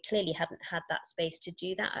clearly hadn't had that space to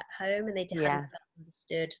do that at home, and they hadn't felt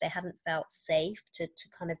understood, they hadn't felt safe to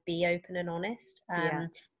kind of be open and honest.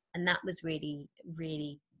 And that was really,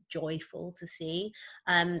 really joyful to see.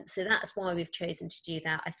 So that's why we've chosen to do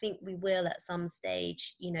that. I think we will at some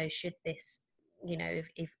stage, you know, should this, you know,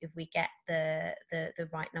 if we get the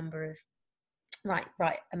right number of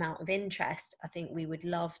right amount of interest, I think we would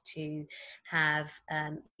love to have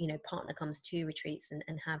you know, partner comes to retreats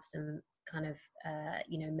and have some kind of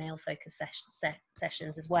you know, male focused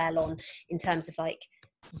sessions as well, on in terms of like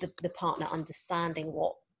the partner understanding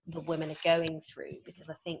what the women are going through, because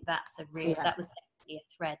I think that's a real that was definitely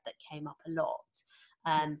a thread that came up a lot.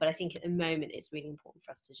 But I think at the moment it's really important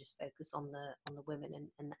for us to just focus on the women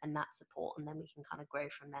and that support, and then we can kind of grow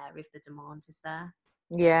from there if the demand is there.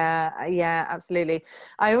 Yeah, absolutely.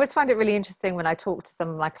 I always find it really interesting when I talk to some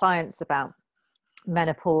of my clients about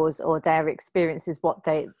menopause or their experiences,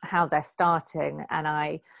 how they're starting, and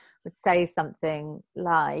I would say something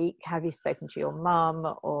like, have you spoken to your mum,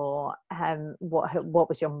 or what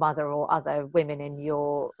was your mother or other women in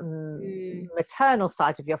your maternal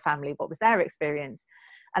side of your family, what was their experience?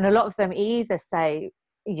 And a lot of them either say,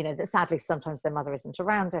 you know, that sadly sometimes their mother isn't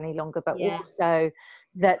around any longer, but also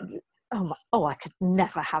that I could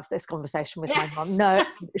never have this conversation with my mom. No,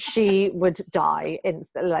 she would die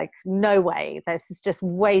instantly. Like, no way. This is just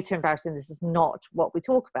way too embarrassing. This is not what we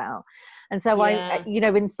talk about. And so I, you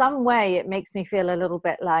know, in some way it makes me feel a little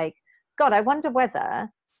bit like, God, I wonder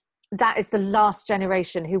whether that is the last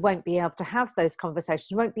generation who won't be able to have those conversations,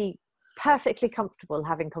 won't be perfectly comfortable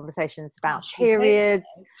having conversations about periods,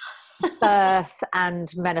 birth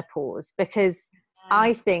and menopause, because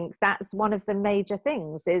I think that's one of the major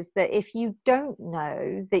things, is that if you don't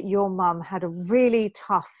know that your mum had a really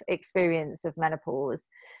tough experience of menopause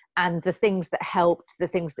and the things that helped, the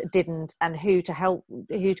things that didn't, and who to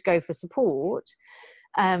go for support,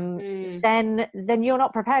 then you're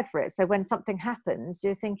not prepared for it. So when something happens,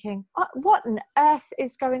 you're thinking, what on earth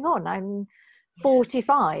is going on? I'm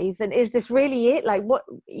 45 and is this really it? Like, what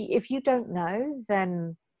if you don't know?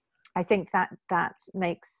 Then I think that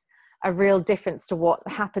makes a real difference to what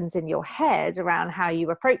happens in your head around how you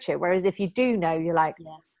approach it. Whereas if you do know, you're like,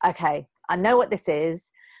 okay, I know what this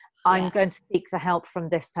is. I'm going to seek the help from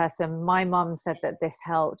this person. My mum said that this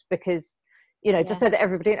helped, because, you know, just so that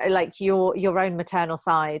everybody, like your own maternal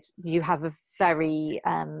side, you have a very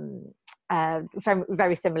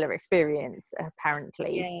very similar experience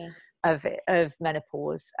apparently of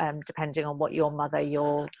menopause, depending on what your mother,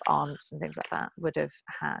 your aunts and things like that would have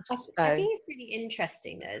had. I think it's really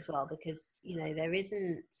interesting though as well, because, you know, there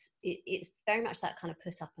isn't, it's very much that kind of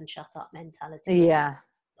put up and shut up mentality.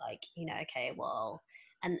 Like, you know, okay, well,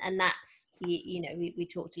 and that's, you know, we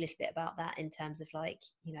talked a little bit about that in terms of like,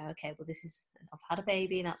 you know, okay, well, this is, I've had a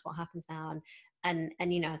baby, that's what happens now. And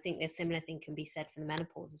you know, I think there's similar thing can be said for the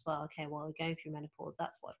menopause as well. Okay, well, we're going through menopause,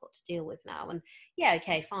 that's what I've got to deal with now. And yeah,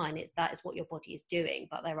 okay, fine, that is what your body is doing,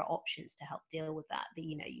 but there are options to help deal with that,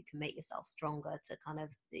 you know, you can make yourself stronger to kind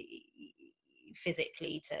of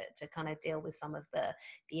physically to kind of deal with some of the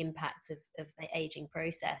impacts of the aging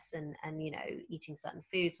process, and you know, eating certain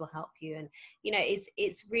foods will help you. And you know,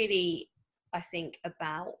 it's really, I think,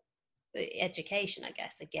 about education, I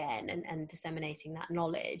guess, again, and disseminating that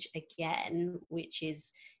knowledge again, which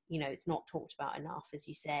is, you know, it's not talked about enough, as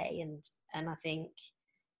you say. And I think,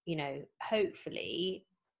 you know, hopefully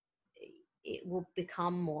it will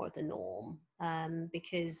become more the norm,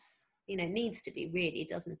 because, you know, needs to be, really,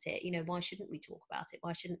 doesn't it? You know, why shouldn't we talk about it?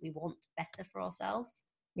 Why shouldn't we want better for ourselves?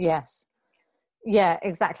 Yes. Yeah,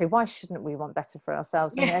 exactly. Why shouldn't we want better for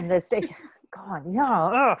ourselves? And there's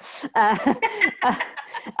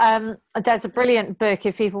there's a brilliant book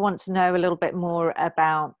if people want to know a little bit more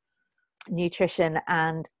about nutrition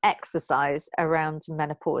and exercise around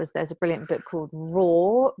menopause. There's a brilliant book called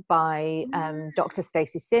Raw by Dr.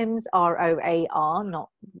 Stacey Sims, ROAR, not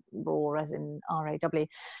raw as in RAW,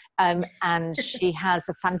 and she has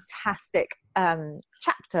a fantastic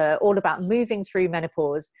chapter all about moving through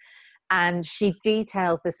menopause, and she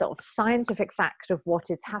details the sort of scientific fact of what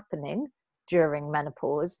is happening during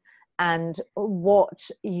menopause and what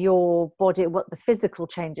your body, what the physical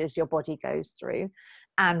changes your body goes through,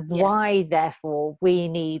 and why therefore we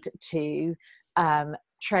need to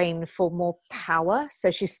train for more power.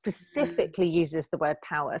 So she specifically uses the word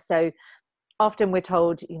power. So often we're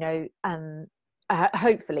told, you know,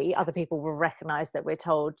 hopefully other people will recognize that we're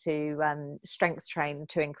told to strength train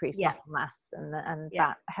to increase muscle mass, and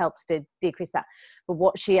that helps to decrease that. But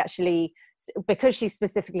what she actually, because she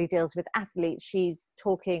specifically deals with athletes, she's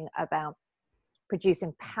talking about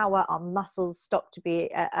producing power. Our muscles stop being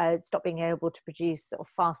able to produce sort of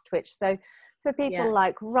fast twitch. So for people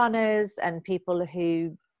like runners and people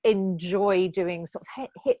who enjoy doing sort of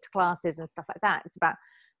HIIT classes and stuff like that, it's about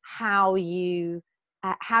how you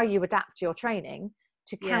adapt your training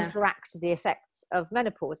to counteract the effects of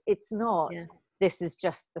menopause. It's not, this is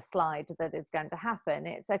just the slide that is going to happen.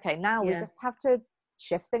 It's okay, now we just have to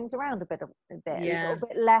shift things around a little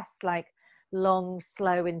bit less like long,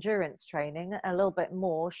 slow endurance training, a little bit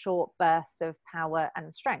more short bursts of power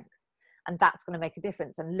and strength. And that's going to make a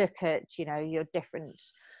difference. And look at, you know, your different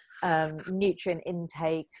nutrient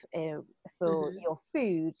intake for your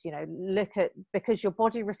foods, you know, look at, because your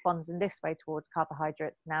body responds in this way towards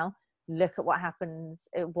carbohydrates now, look at what happens,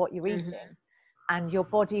 what you're eating, and your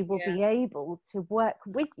body will be able to work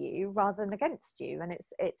with you rather than against you. And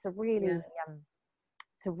it's a really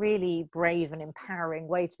it's a really brave and empowering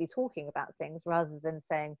way to be talking about things, rather than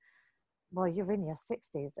saying, well, you're in your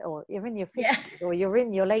 60s or you're in your 50s or you're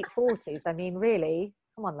in your late 40s. I mean, really,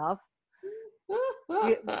 come on, love.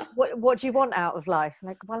 What do you want out of life?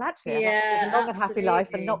 Like, well, actually, I want to live a long and happy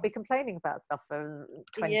life and not be complaining about stuff for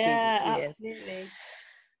 20 years. Absolutely.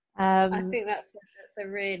 I think that's a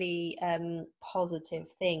really positive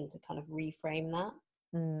thing to kind of reframe that.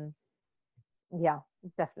 Yeah,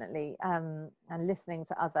 definitely. And listening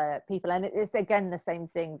to other people, and it's again the same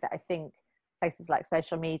thing that I think places like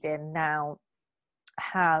social media now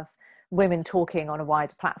have women talking on a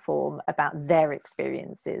wider platform about their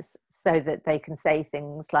experiences, so that they can say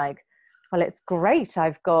things like, well, it's great,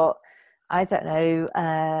 I've got, I don't know,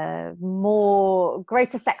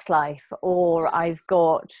 greater sex life, or I've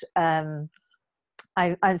got I'm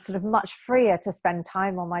sort of much freer to spend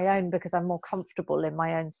time on my own because I'm more comfortable in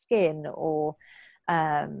my own skin, or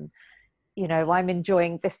you know, I'm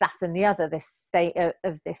enjoying this, that, and the other, this state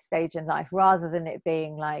of this stage in life, rather than it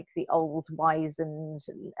being like the old wizened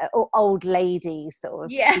old lady sort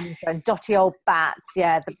of syndrome, dotty old bat,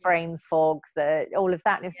 the brain fog, all of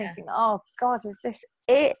that, and you're thinking, oh God, is this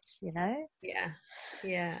it? You know?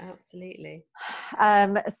 Absolutely.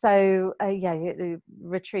 So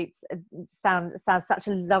retreats sound such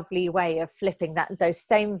a lovely way of flipping those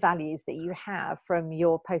same values that you have from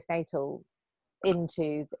your postnatal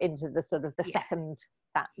into the sort of the second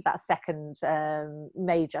that second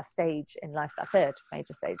major stage in life, that third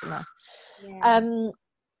major stage in life.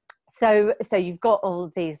 So you've got all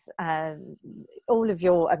these all of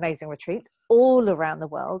your amazing retreats all around the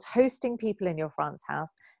world, hosting people in your France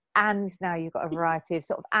house, and now you've got a variety of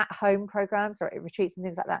sort of at-home programs or retreats and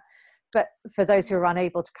things like that. But for those who are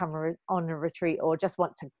unable to come on a retreat or just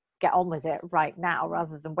want to get on with it right now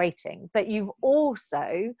rather than waiting, but you've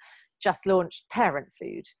also just launched Parent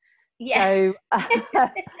Food. So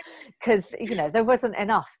because you know there wasn't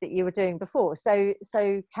enough that you were doing before, so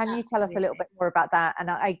can you tell us a little bit more about that? And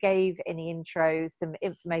I gave in the intro some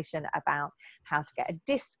information about how to get a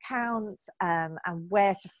discount and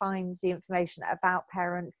where to find the information about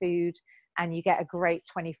Parent Food, and you get a great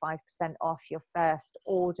 25% off your first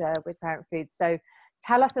order with Parent Food. So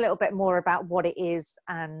tell us a little bit more about what it is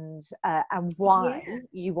and why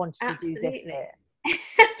you wanted to do this here.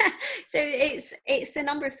 So it's a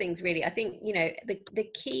number of things, really. I think, you know, the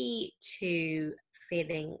key to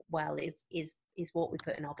feeling well is what we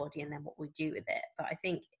put in our body and then what we do with it. But I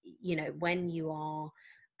think, you know, when you are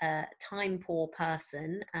a time poor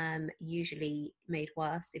person, usually made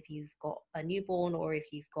worse if you've got a newborn or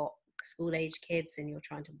if you've got school age kids and you're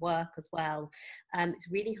trying to work as well,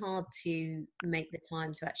 it's really hard to make the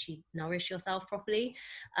time to actually nourish yourself properly.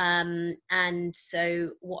 And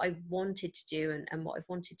so what I wanted to do and what I've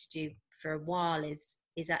wanted to do for a while is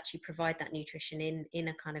actually provide that nutrition in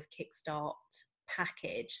a kind of kickstart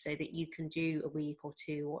package, so that you can do a week or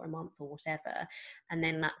two or a month or whatever, and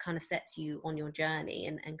then that kind of sets you on your journey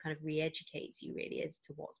and kind of re-educates you really as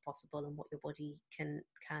to what's possible and what your body can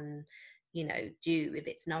you know do if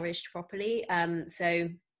it's nourished properly. So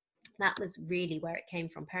that was really where it came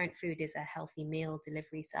from. Parent Food is a healthy meal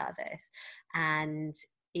delivery service, and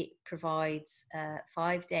it provides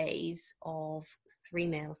 5 days of 3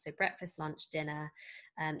 meals, so breakfast, lunch, dinner,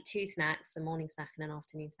 2 snacks, a morning snack and an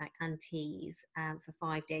afternoon snack, and teas, for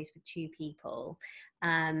 5 days for 2 people.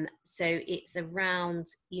 So it's around,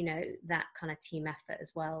 you know, that kind of team effort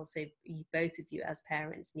as well. So both of you as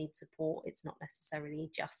parents need support. It's not necessarily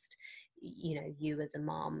just, you know, you as a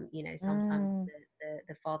mom. You know, sometimes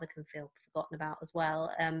the father can feel forgotten about as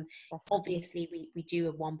well. Obviously we do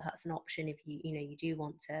a one person option if you do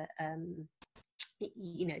want to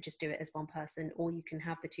you know, just do it as one person, or you can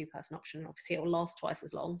have the 2-person option. Obviously it will last twice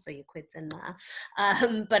as long, so your quid's in there.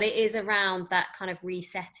 But it is around that kind of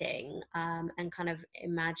resetting and kind of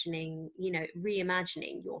imagining, you know,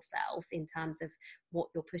 reimagining yourself in terms of what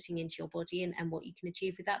you're putting into your body and what you can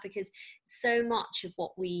achieve with that, because so much of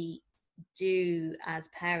what we do as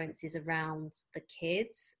parents is around the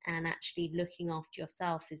kids, and actually looking after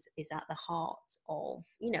yourself is at the heart of,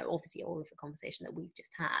 obviously all of the conversation that we've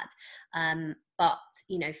just had. But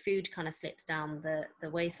food kind of slips down the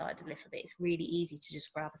wayside a little bit. It's really easy to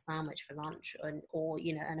just grab a sandwich for lunch, or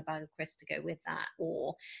and a bag of crisps to go with that,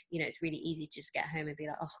 or it's really easy to just get home and be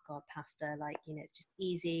like, oh god, pasta, like, it's just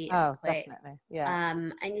easy, it's quick. Definitely, yeah.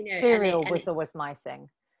 And Cereal was always my thing.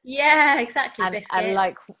 Yeah, exactly. And Biscuits.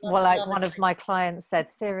 like Love one of my clients said,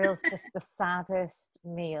 cereal's just the saddest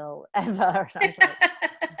meal ever. And I was like,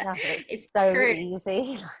 yeah, but it's so true.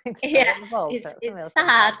 easy. Like, Yeah, involved, it's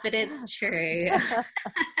sad, but it's true.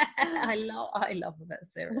 I love a bit of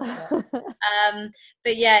cereal.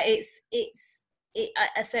 But yeah,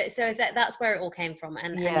 so that's where it all came from,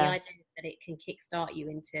 and the idea that it can kickstart you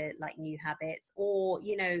into like new habits, or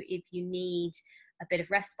if you need a bit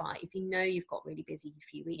of respite, if you've got really busy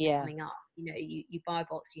few weeks coming up, you buy a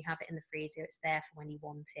box, you have it in the freezer, it's there for when you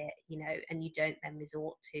want it, and you don't then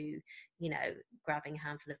resort to grabbing a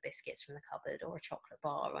handful of biscuits from the cupboard or a chocolate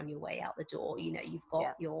bar on your way out the door. You've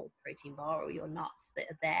got your protein bar or your nuts that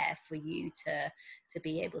are there for you to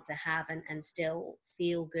be able to have and still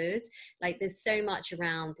feel good. Like, there's so much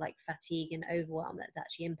around like fatigue and overwhelm that's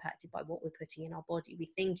actually impacted by what we're putting in our body. We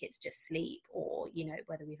think it's just sleep, or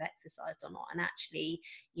whether we've exercised or not, and actually,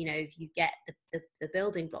 if you get the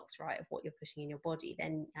building blocks right of what you're putting in your body,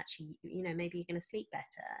 then actually, maybe you're going to sleep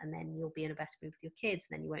better, and then you'll be in a better mood with your kids,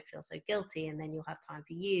 and then you won't feel so guilty, and then you'll have time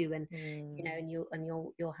for you, and and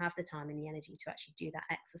you'll have the time and the energy to actually do that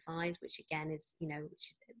exercise, which again is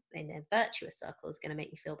which in a virtuous circle is going to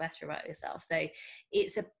make you feel better about yourself. So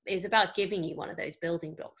it's about giving you one of those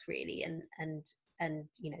building blocks, really, and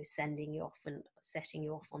sending you off and setting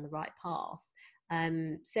you off on the right path.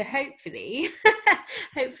 So hopefully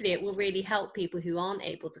it will really help people who aren't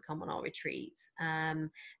able to come on our retreats, and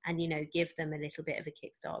give them a little bit of a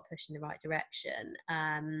kickstart, push in the right direction,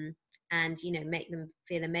 and make them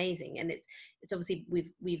feel amazing. And it's obviously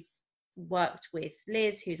we've worked with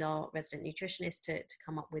Liz, who's our resident nutritionist, to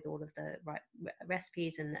come up with all of the right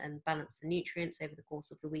recipes and balance the nutrients over the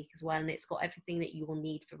course of the week as well, and it's got everything that you will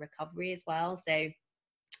need for recovery as well. So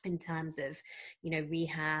in terms of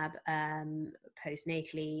rehab,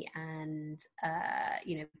 post-natally, and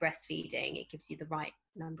breastfeeding, it gives you the right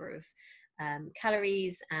number of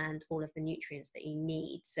calories and all of the nutrients that you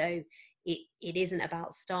need. So it isn't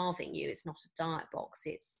about starving you, it's not a diet box,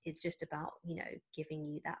 it's just about giving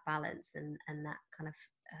you that balance and that kind of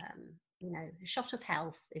shot of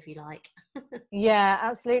health, if you like. Yeah,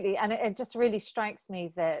 absolutely. And it just really strikes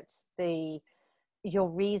me that your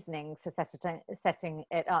reasoning for setting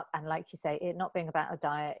it up, and like you say, it not being about a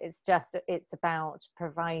diet, it's about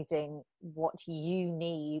providing what you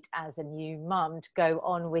need as a new mum to go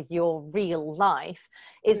on with your real life.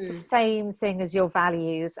 It's the same thing as your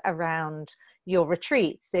values around your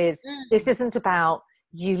retreats. This isn't about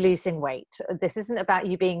you losing weight, this isn't about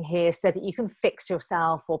you being here so that you can fix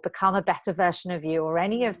yourself or become a better version of you or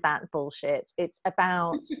any of that bullshit. It's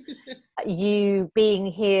about you being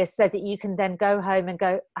here so that you can then go home and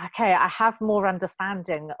go, okay, I have more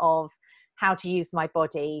understanding of how to use my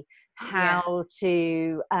body, how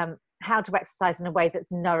to exercise in a way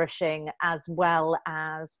that's nourishing as well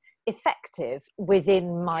as effective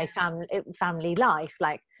within my family life.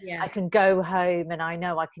 Like, I can go home and I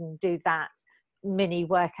know I can do that mini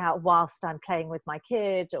workout whilst I'm playing with my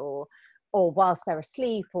kid, or whilst they're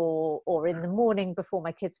asleep, or in the morning before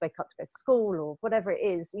my kids wake up to go to school, or whatever it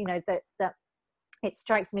is. That it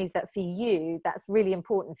strikes me that for you, that's really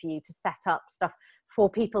important for you to set up stuff for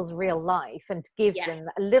people's real life and to give them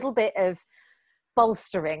a little bit of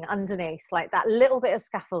bolstering underneath, like that little bit of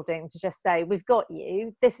scaffolding, to just say, we've got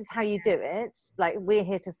you, this is how you do it, like, we're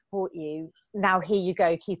here to support you, now here you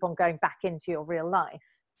go, keep on going back into your real life.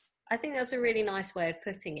 I think that's a really nice way of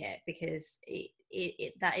putting it, because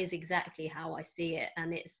that is exactly how I see it.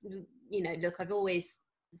 And it's, look, I've always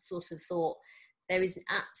sort of thought there is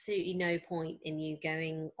absolutely no point in you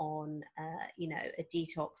going on, a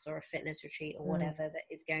detox or a fitness retreat or whatever that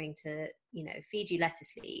is going to, feed you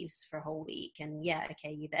lettuce leaves for a whole week. And you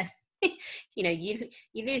then,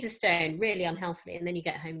 you lose a stone really unhealthily, and then you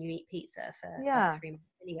get home and you eat pizza for like 3 months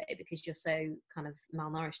anyway, because you're so kind of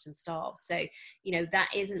malnourished and starved. So, that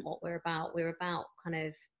isn't what we're about. We're about kind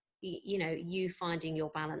of, you finding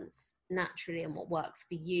your balance naturally and what works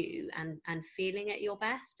for you, and feeling at your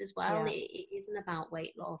best as well. It isn't about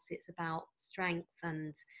weight loss, it's about strength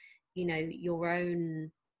and your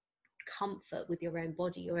own comfort with your own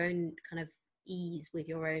body, your own kind of ease with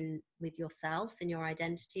yourself and your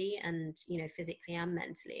identity, and physically and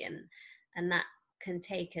mentally, and that can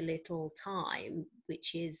take a little time,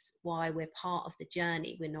 which is why we're part of the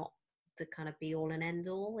journey. We're not the kind of be all and end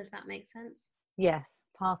all, if that makes sense. Yes,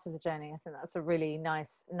 part of the journey. I think that's a really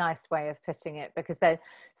nice way of putting it, because then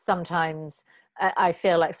sometimes I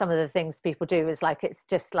feel like some of the things people do is like, it's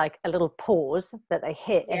just like a little pause that they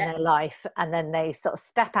hit in their life, and then they sort of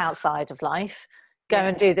step outside of life, go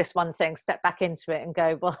and do this one thing, step back into it and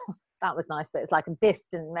go, well, that was nice, but it's like a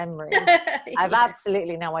distant memory. I have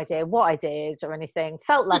absolutely no idea what I did or anything.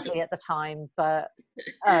 Felt lovely at the time, but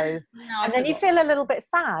and then you feel a little bit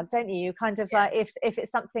sad, don't you? You kind of like, if it's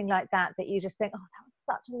something like that you just think, oh, that was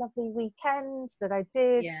such a lovely weekend that I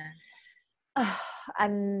did.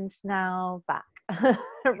 And now back.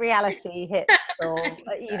 Reality hits, or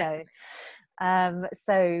you know.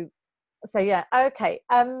 So yeah, okay.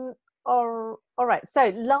 All right.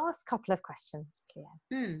 So last couple of questions,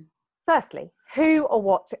 Clio. Firstly, who or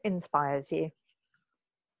what inspires you?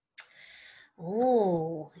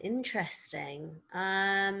 Oh, interesting.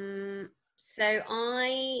 So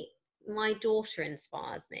my daughter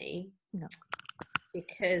inspires me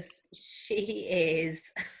because she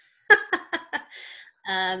is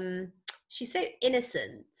she's so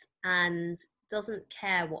innocent and doesn't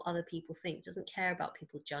care what other people think, doesn't care about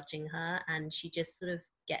people judging her, and she just sort of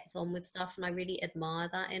gets on with stuff, and I really admire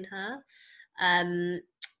that in her.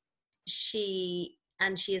 She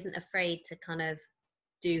isn't afraid to kind of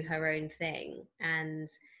do her own thing, and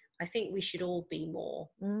I think we should all be more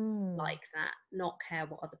like that, not care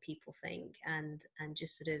what other people think, and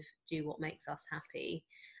just sort of do what makes us happy.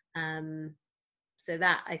 So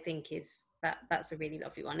that, I think, is that's a really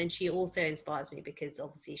lovely one. And she also inspires me because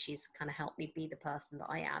obviously she's kind of helped me be the person that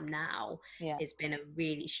I am now. It's been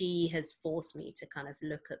she has forced me to kind of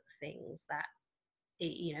look at the things that,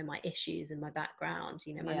 you know, my issues and my background,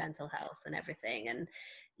 you know, my mental health and everything. And,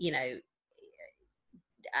 you know,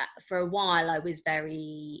 for a while I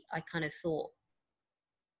kind of thought,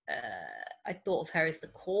 I thought of her as the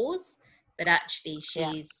cause, but actually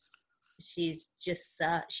she just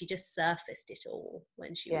surfaced it all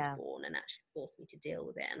when she was born, and actually forced me to deal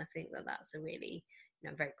with it. And I think that's a really, you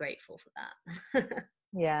know, I'm very grateful for that.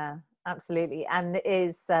 Yeah, absolutely. And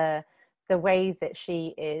is the way that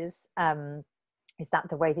she is that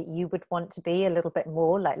the way that you would want to be, a little bit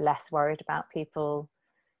more like less worried about people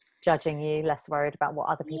judging you, less worried about what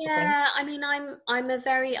other people think? I mean, I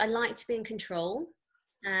like to be in control,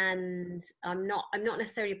 and I'm not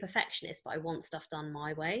necessarily a perfectionist, but I want stuff done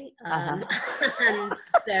my way. And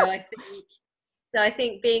so I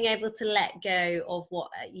think being able to let go of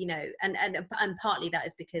what, you know, and partly that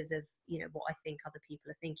is because of, you know, what I think other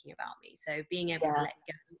people are thinking about me. So being able to let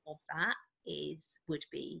go of that would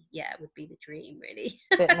be the dream, really.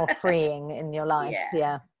 A bit more freeing in your life.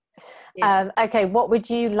 Okay, what would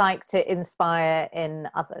you like to inspire in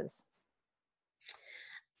others?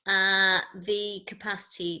 The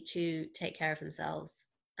capacity to take care of themselves.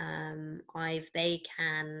 They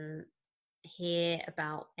can hear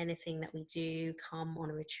about anything that we do, come on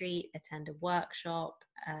a retreat, attend a workshop,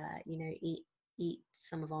 you know, eat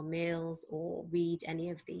some of our meals, or read any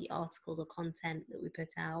of the articles or content that we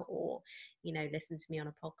put out, or, you know, listen to me on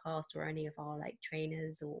a podcast or any of our like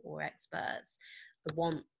trainers or experts. I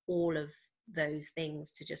want all of those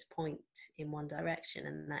things to just point in one direction,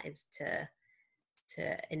 and that is to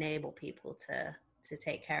enable people to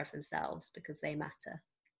take care of themselves, because they matter.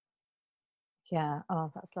 Yeah. Oh,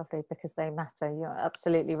 that's lovely, because they matter. You're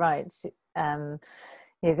absolutely right.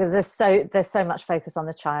 Because there's so much focus on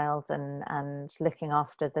the child and looking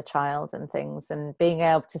after the child and things, and being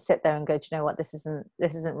able to sit there and go, do you know what, this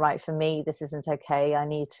isn't right for me, this isn't okay, I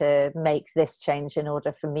need to make this change in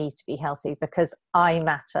order for me to be healthy, because I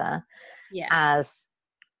matter as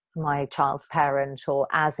my child's parent, or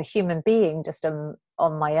as a human being just on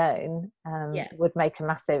my own, would make a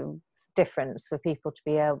massive difference for people to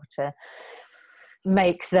be able to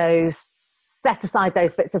set aside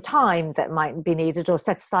those bits of time that might be needed, or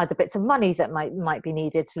set aside the bits of money that might be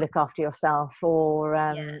needed to look after yourself, or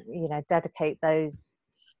you know, dedicate those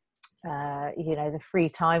you know, the free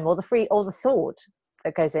time or the thought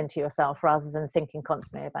that goes into yourself, rather than thinking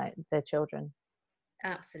constantly about the children.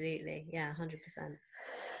 Absolutely. 100%.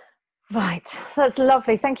 Right, that's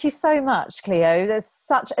lovely. Thank you so much, Clio. There's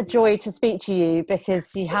such a joy to speak to you,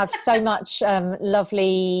 because you have so much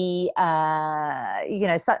lovely, you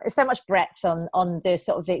know, so much breadth on the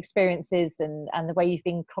sort of the experiences and the way you've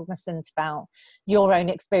been cognizant about your own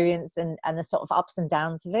experience and the sort of ups and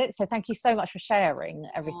downs of it. So thank you so much for sharing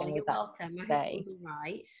everything with us today. I hope it was all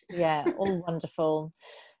right. Yeah, all wonderful.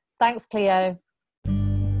 Thanks, Clio.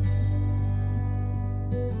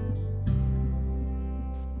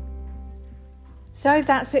 So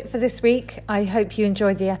that's it for this week. I hope you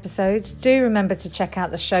enjoyed the episode. Do remember to check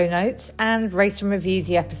out the show notes and rate and review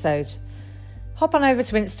the episode. Hop on over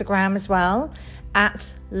to Instagram as well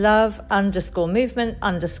at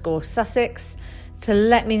love_movement_Sussex to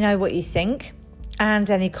let me know what you think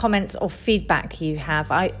and any comments or feedback you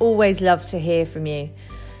have. I always love to hear from you.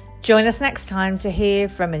 Join us next time to hear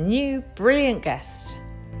from a new brilliant guest.